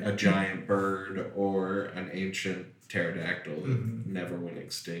either a giant bird or an ancient pterodactyl that never went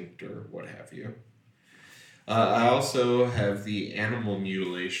extinct or what have you. I also have the animal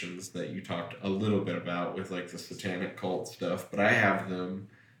mutilations that you talked a little bit about with the satanic cult stuff, but I have them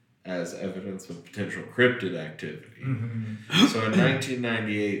as evidence of potential cryptid activity. Mm-hmm. So in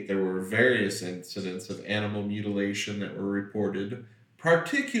 1998, there were various incidents of animal mutilation that were reported,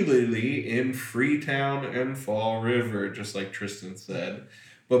 particularly in Freetown and Fall River, just like Tristan said.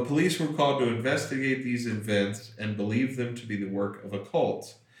 But police were called to investigate these events and believed them to be the work of a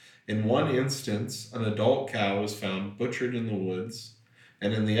cult. In one instance, an adult cow was found butchered in the woods,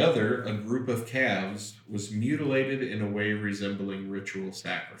 and in the other, a group of calves was mutilated in a way resembling ritual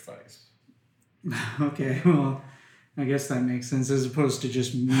sacrifice. Okay, well, I guess that makes sense, as opposed to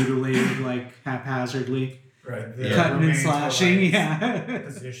just mutilated haphazardly. Right. Cutting and slashing,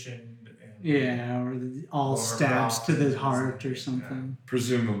 positioned and Yeah, or all Or stabs to the rockets, heart or yeah. something.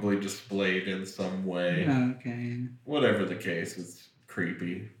 Presumably displayed in some way. Okay, Whatever the case, it's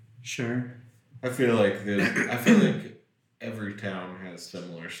creepy. sure. I feel like every town has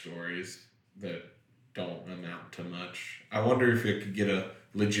similar stories that don't amount to much. I wonder if it could get a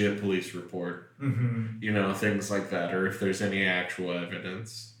legit police report, Mm-hmm. things like that, or if there's any actual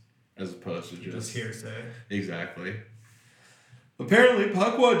evidence as opposed to Just hearsay. Exactly. Apparently,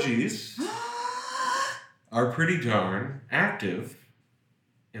 Pukwudgies are pretty darn active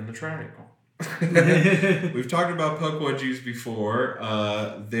in the triangle. We've talked about Pukwudgies before.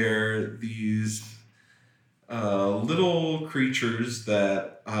 They're these little creatures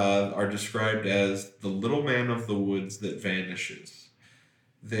that are described as the little man of the woods that vanishes.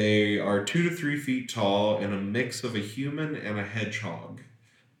 They are 2 to 3 feet tall and a mix of a human and a hedgehog.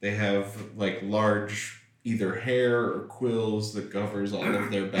 They have like large either hair or quills that covers all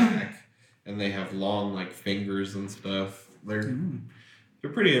of their back, and they have long like fingers and stuff. They're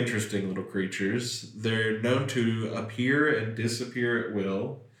pretty interesting little creatures. They're known to appear and disappear at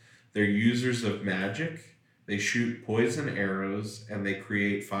will. They're users of magic. They shoot poison arrows, and they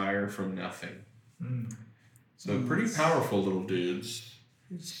create fire from nothing. Mm. So pretty powerful little dudes.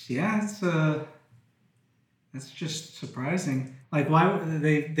 Yeah, that's just surprising. Like, why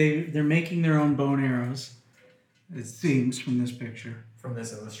they're making their own bone arrows? It seems from this picture. From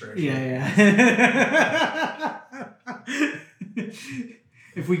this illustration. Yeah.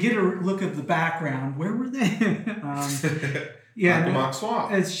 If we get a look at the background, where were they? Accomack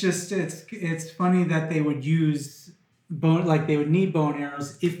Swamp. It's just it's funny that they would use they would need bone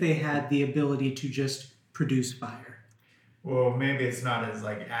arrows if they had the ability to just produce fire. Well, maybe it's not as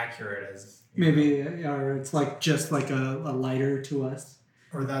like accurate as or it's like just like a lighter to us.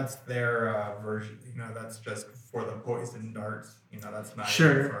 Or that's their version. That's just for the poison darts. That's not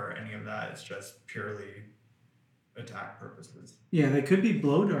Sure. even for any of that. It's just purely attack purposes. Yeah, they could be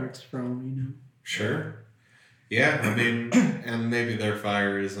blow darts for all we know. Sure. Yeah, I mean, and maybe their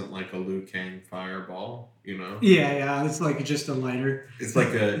fire isn't like a Liu Kang fireball, Yeah, it's like just a lighter. It's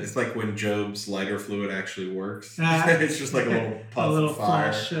like when Job's lighter fluid actually works. It's just like a little puff of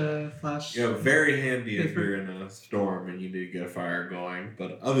fire. Flash. Very handy if you're in a storm and you need to get a fire going.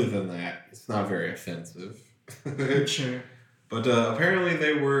 But other than that, it's not very offensive. Sure. But apparently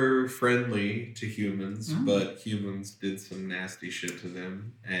they were friendly to humans, but humans did some nasty shit to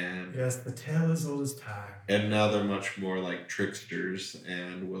them, and Yes, the tale is old as time. and now they're much more like tricksters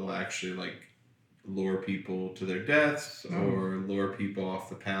and will actually like lure people to their deaths or lure people off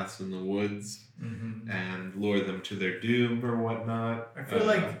the paths in the woods and lure them to their doom or whatnot. I feel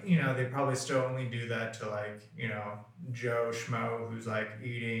like, they probably still only do that to like, Joe Schmo who's like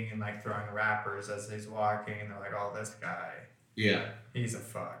eating and like throwing wrappers as he's walking, and they're like, oh, this guy, Yeah. he's a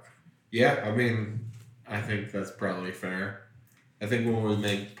fuck. Yeah, I mean, I think that's probably fair. I think when we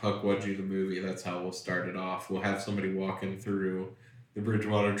make Pukwudgie the movie, that's how we'll start it off. We'll have somebody walking through the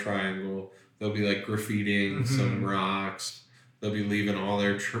Bridgewater Triangle. They'll be like graffitiing some rocks. They'll be leaving all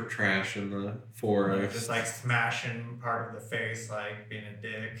their trash in the forest. Just like smashing part of the face, like being a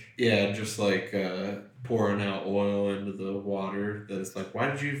dick. Yeah, just like pouring out oil into the water. That it's like, why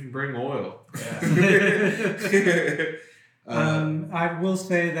did you even bring oil? Yeah. I will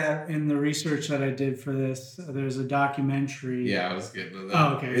say that in the research that I did for this, there's a documentary. Yeah, I was getting to that.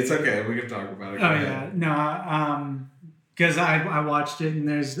 Oh, okay. It's okay. We can talk about it. Go ahead. No, because I watched it and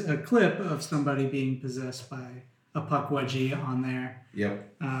there's a clip of somebody being possessed by a Pukwudgie on there.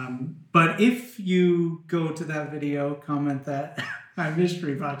 Yep. But if you go to that video, comment that I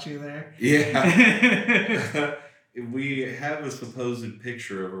mystery brought you there. Yeah. We have a supposed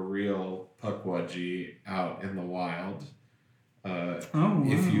picture of a real Pukwudgie out in the wild. Wow.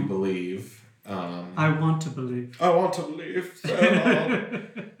 If you believe. I want to believe. I want to believe. So.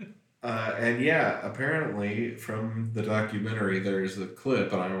 And yeah, apparently from the documentary, there's a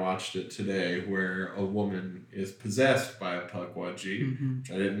clip, and I watched it today, where a woman is possessed by a Pukwudgie.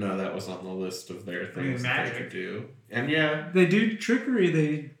 Which I didn't know that was on the list of their things that they could do. And yeah. They do trickery.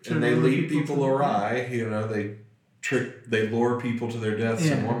 They lead people awry. They lure people to their deaths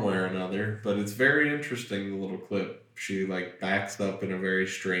in one way or another. But it's very interesting, the little clip. She like backs up in a very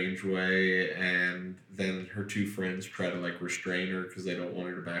strange way, and then her two friends try to like restrain her because they don't want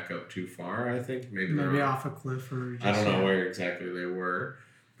her to back up too far. I think maybe off a cliff or just, I don't know where exactly they were,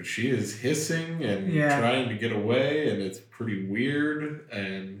 but she is hissing and trying to get away, and it's pretty weird.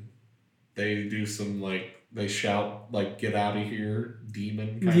 And they do some they shout like "Get out of here,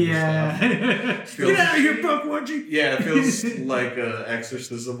 demon!" kind of stuff. Get out of here, Pukwudgie! Yeah, it feels like an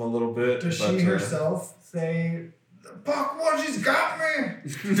exorcism a little bit. Does she herself say Pukwudgie's got me.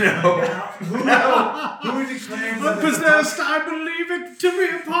 No. Who declares I'm that it's a possessed. I believe it to be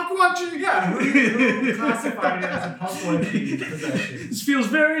a Pukwudgie. Yeah, who classified it as a Pukwudgie possession? This feels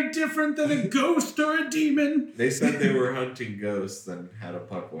very different than a ghost or a demon. They said they were hunting ghosts and had a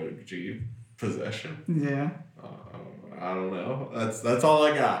Pukwudgie possession. Yeah. I don't know. That's all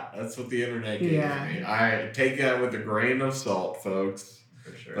I got. That's what the internet gave me. I take that with a grain of salt, folks.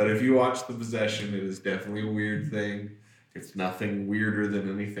 For sure. But if you watch The Possession, it is definitely a weird thing. It's nothing weirder than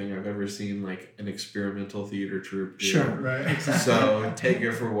anything I've ever seen, like an experimental theater troupe do. Sure. Right. Exactly. So take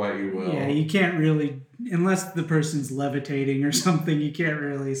it for what you will. Yeah, you can't really, unless the person's levitating or something, you can't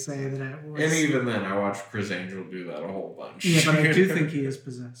really say that it was. And even then, I watched Chris Angel do that a whole bunch. Yeah, but I do think he is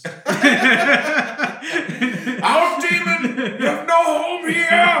possessed. Out, demon! You have no home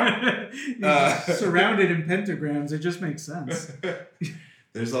here! He's surrounded in pentagrams. It just makes sense.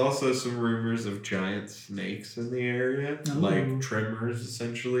 There's also some rumors of giant snakes in the area, Oh. like tremors,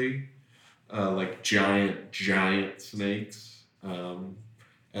 essentially, like giant snakes. And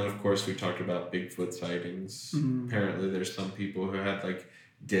of course, we talked about Bigfoot sightings. Mm. Apparently, there's some people who had like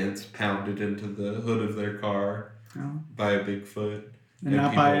dents pounded into the hood of their car Oh. by a Bigfoot. And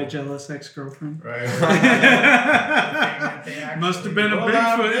not by a jealous ex-girlfriend. Right. Must have been a Well,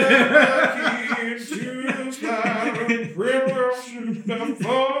 Bigfoot.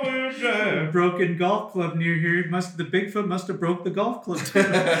 A broken golf club near here. The Bigfoot must have broke the golf club too. I'm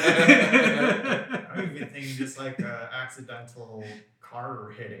even thinking just like accidental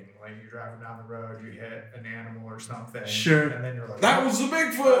car hitting. Like you're driving down the road, you hit an animal or something. Sure. And then you're like, That was a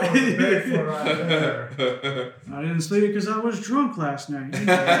Bigfoot! That was a Bigfoot right there. I didn't sleep because I was drunk last night. But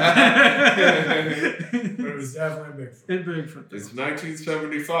it was definitely a Bigfoot. Bigfoot. It's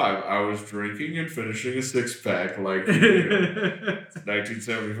 1975. I was drinking and finishing a six-pack like you do. It's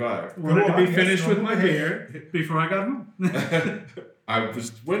 1975. Wanted to be Yes, finished with my okay. beer before I got home. I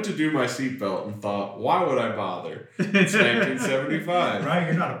went to do my seatbelt and thought, why would I bother? It's 1975. Right,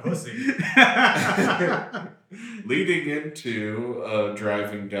 you're not a pussy. Leading into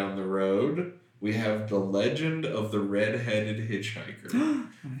driving down the road, we have the legend of the red-headed hitchhiker.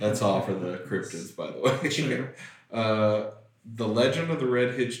 That's all for the cryptids, by the way. Sure. The legend of the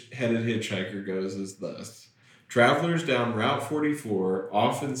red-headed hitchhiker goes as thus. Travelers down Route 44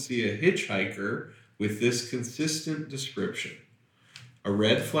 often see a hitchhiker with this consistent description. A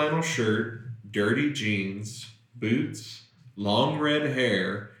red flannel shirt, dirty jeans, boots, long red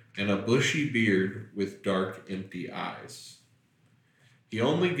hair, and a bushy beard with dark, empty eyes. He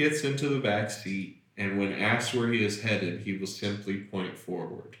only gets into the back seat, and when asked where he is headed, he will simply point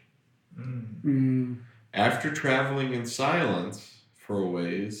forward. After traveling in silence for a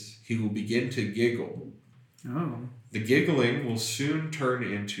ways, he will begin to giggle. Oh. The giggling will soon turn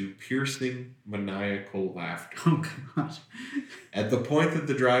into piercing, maniacal laughter. Oh, gosh. At the point that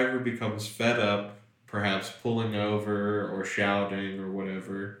the driver becomes fed up, perhaps pulling over or shouting or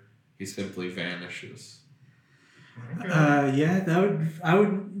whatever, he simply vanishes. Yeah, I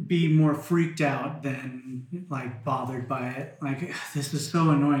would be more freaked out than like bothered by it. Like, this is so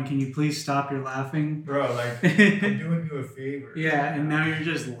annoying. Can you please stop your laughing? Bro, like, I'm doing you a favor. Yeah, and now you're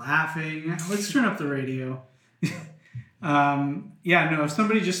just laughing. Let's turn up the radio. Yeah, no, if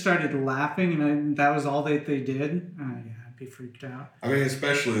somebody just started laughing and that was all that they did, yeah, I'd be freaked out. I mean,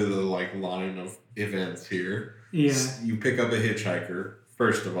 especially the line of events here. Yeah. You pick up a hitchhiker.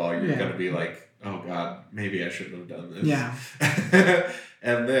 First of all, you're Yeah. going to be like, oh God, maybe I shouldn't have done this. Yeah.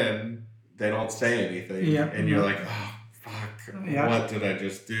 And then they don't say anything. Yeah. And you're like, oh, fuck. Yeah. What did I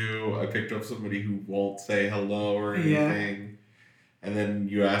just do? I picked up somebody who won't say hello or anything. And then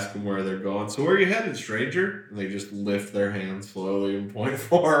you ask them where they're going. So where are you headed, stranger? And they just lift their hand slowly and point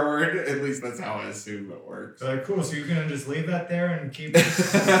forward. At least that's how I assume it works. Like, cool, so you're going to just leave that there and keep it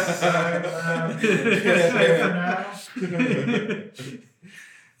safe for now?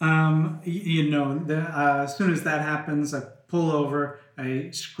 As soon as that happens, I pull over, I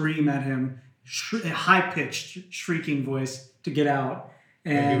scream at him, high-pitched, shrieking voice to get out.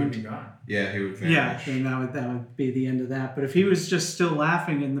 And he would And be gone. Yeah, he would yeah, vanish. then that would be the end of that. But if he was just still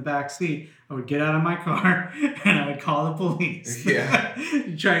laughing in the back seat, I would get out of my car and I would call the police. Yeah.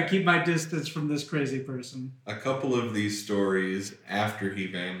 Try and keep my distance from this crazy person. A couple of these stories, after he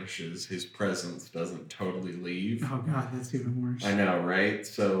vanishes, his presence doesn't totally leave. Oh God, that's even worse. I know, right?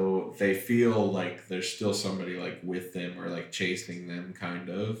 So they feel like there's still somebody like with them or like chasing them, kind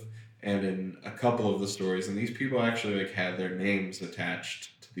of. And in a couple of the stories, and these people actually like had their names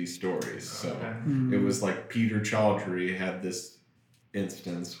attached to these stories. So Okay. it was like Peter Chaudhry had this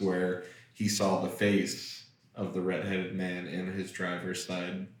instance where he saw the face of the red-headed man in his driver's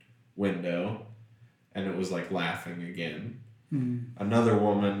side window. and it was like laughing again. Mm. Another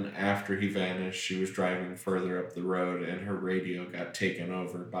woman, after he vanished, she was driving further up the road and her radio got taken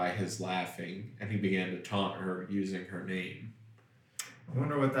over by his laughing and he began to taunt her using her name. I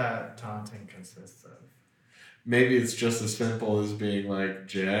wonder what that taunting consists of. Maybe it's just as simple as being like,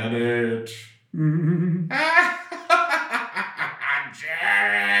 Janet. Mm-hmm.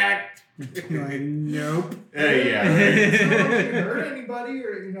 Janet! Like, nope. Yeah, right. It's not like you hurt anybody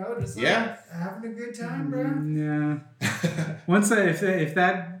or, just like Yeah. having a good time, bro. Yeah. Once if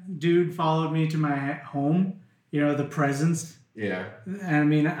that dude followed me to my home, the presence, Yeah. I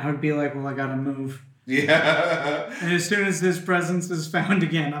mean, I would be like, well, I gotta move. Yeah. And as soon as his presence is found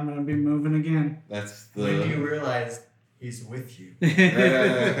again, I'm gonna be moving again. That's When do you the... realize he's with you?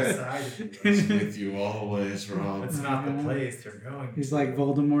 It's Inside of you. with you always, Rob. It's not the place you're going. He's like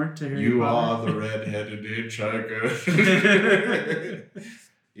Voldemort to Harry You Potter. are the red-headed hitchhiker.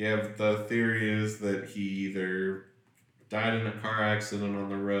 Yeah, but the theory is that he either died in a car accident on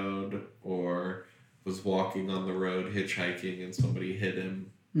the road or was walking on the road hitchhiking and somebody hit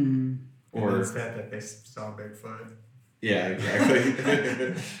him. Mm. Or Or instead that they saw Bigfoot. yeah, exactly.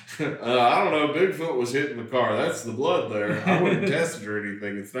 I don't know. Bigfoot was hitting the car. That's the blood there. I wouldn't test it or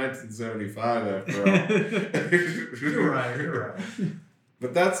anything. It's 1975 after all. You're right.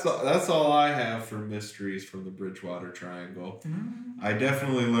 But that's all I have for mysteries from the Bridgewater Triangle. I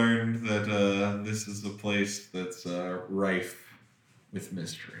definitely learned that this is a place that's rife with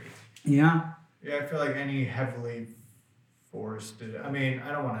mystery. Yeah. Yeah, I feel like any heavily forested. I mean,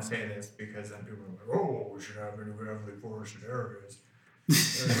 I don't want to say this because then people are like, "Oh, we should have any heavily forested areas."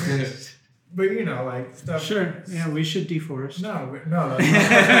 But like stuff. Sure. Yeah, we should deforest. No, that's not.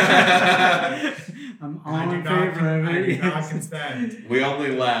 I'm all in favor of I it. do not yes. consent. We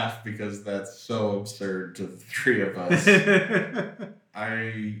only laugh because that's so absurd to the three of us.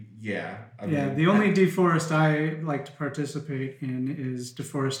 I mean, The only deforest I like to participate in is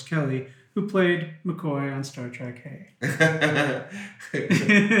DeForest Kelly, who played McCoy on Star Trek Hey.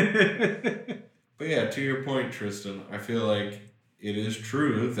 But yeah, to your point, Tristan, I feel like it is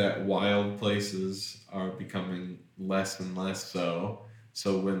true that wild places are becoming less and less so.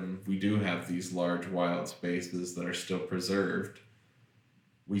 So when we do have these large wild spaces that are still preserved,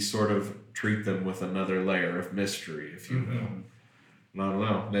 we sort of treat them with another layer of mystery, if you will. Mm-hmm. I don't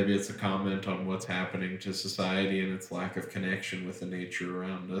know. Maybe it's a comment on what's happening to society and its lack of connection with the nature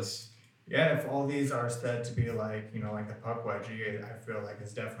around us. Yeah, if all these are said to be like, like the Pukwudgie, I feel like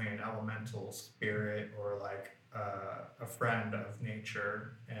it's definitely an elemental spirit or like a friend of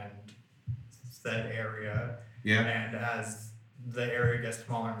nature and said area. Yeah. And as the area gets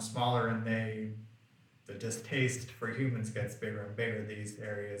smaller and smaller and the distaste for humans gets bigger and bigger, these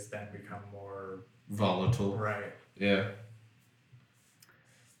areas then become more Volatile. right. Yeah.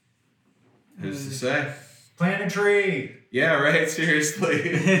 Who's to say? Plant a tree. Yeah, right.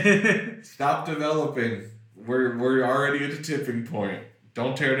 Seriously. Stop developing. We're already at a tipping point.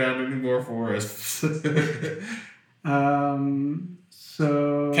 Don't tear down any more forests.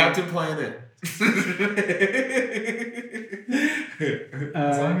 So Captain Planet.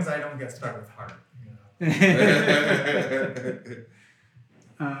 As long as I don't get stuck with heart.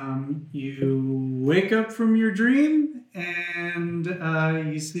 You wake up from your dream and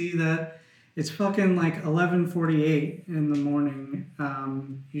you see that it's fucking like 11:48 in the morning.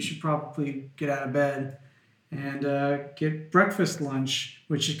 You should probably get out of bed and get breakfast lunch,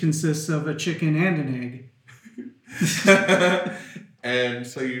 which consists of a chicken and an egg. And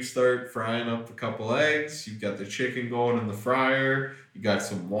so you start frying up a couple eggs. You've got the chicken going in the fryer. You got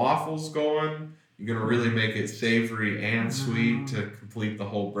some waffles going. You're going to really make it savory and sweet to complete the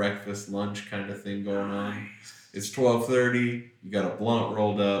whole breakfast lunch kind of thing going on. It's 12:30. You got a blunt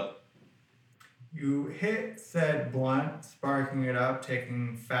rolled up. You hit said blunt, sparking it up,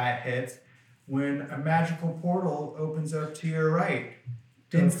 taking fat hits, when a magical portal opens up to your right.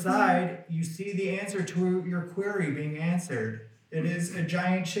 Inside, you see the answer to your query being answered. It is a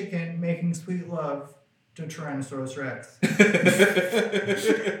giant chicken making sweet love to Tyrannosaurus Rex.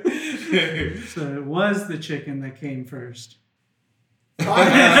 So it was the chicken that came first. For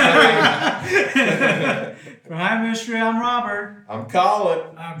High Mystery, I'm Robert. I'm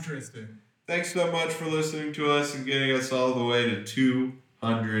Colin. I'm Tristan. Thanks so much for listening to us and getting us all the way to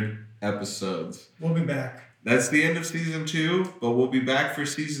 200 episodes. We'll be back. That's the end of season 2, but we'll be back for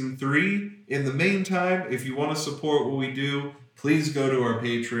season 3. In the meantime, if you want to support what we do, please go to our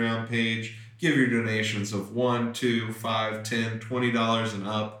Patreon page. Give your donations of $1, $2, $5, $10, $20 and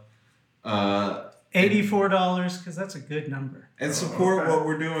up. $84, because that's a good number. And support what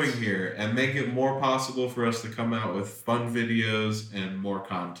we're doing here and make it more possible for us to come out with fun videos and more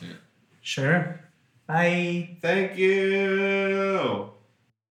content. Sure. Bye. Thank you.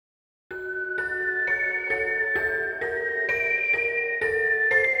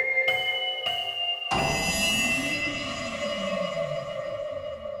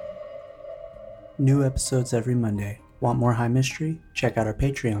 New episodes every Monday. Want more High Mystery? Check out our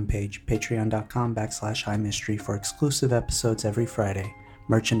Patreon page, patreon.com/High Mystery for exclusive episodes every Friday.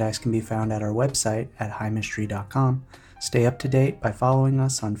 Merchandise can be found at our website at highmystery.com. Stay up to date by following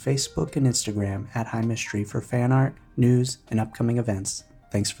us on Facebook and Instagram at High Mystery for fan art, news, and upcoming events.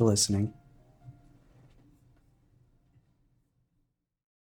 Thanks for listening.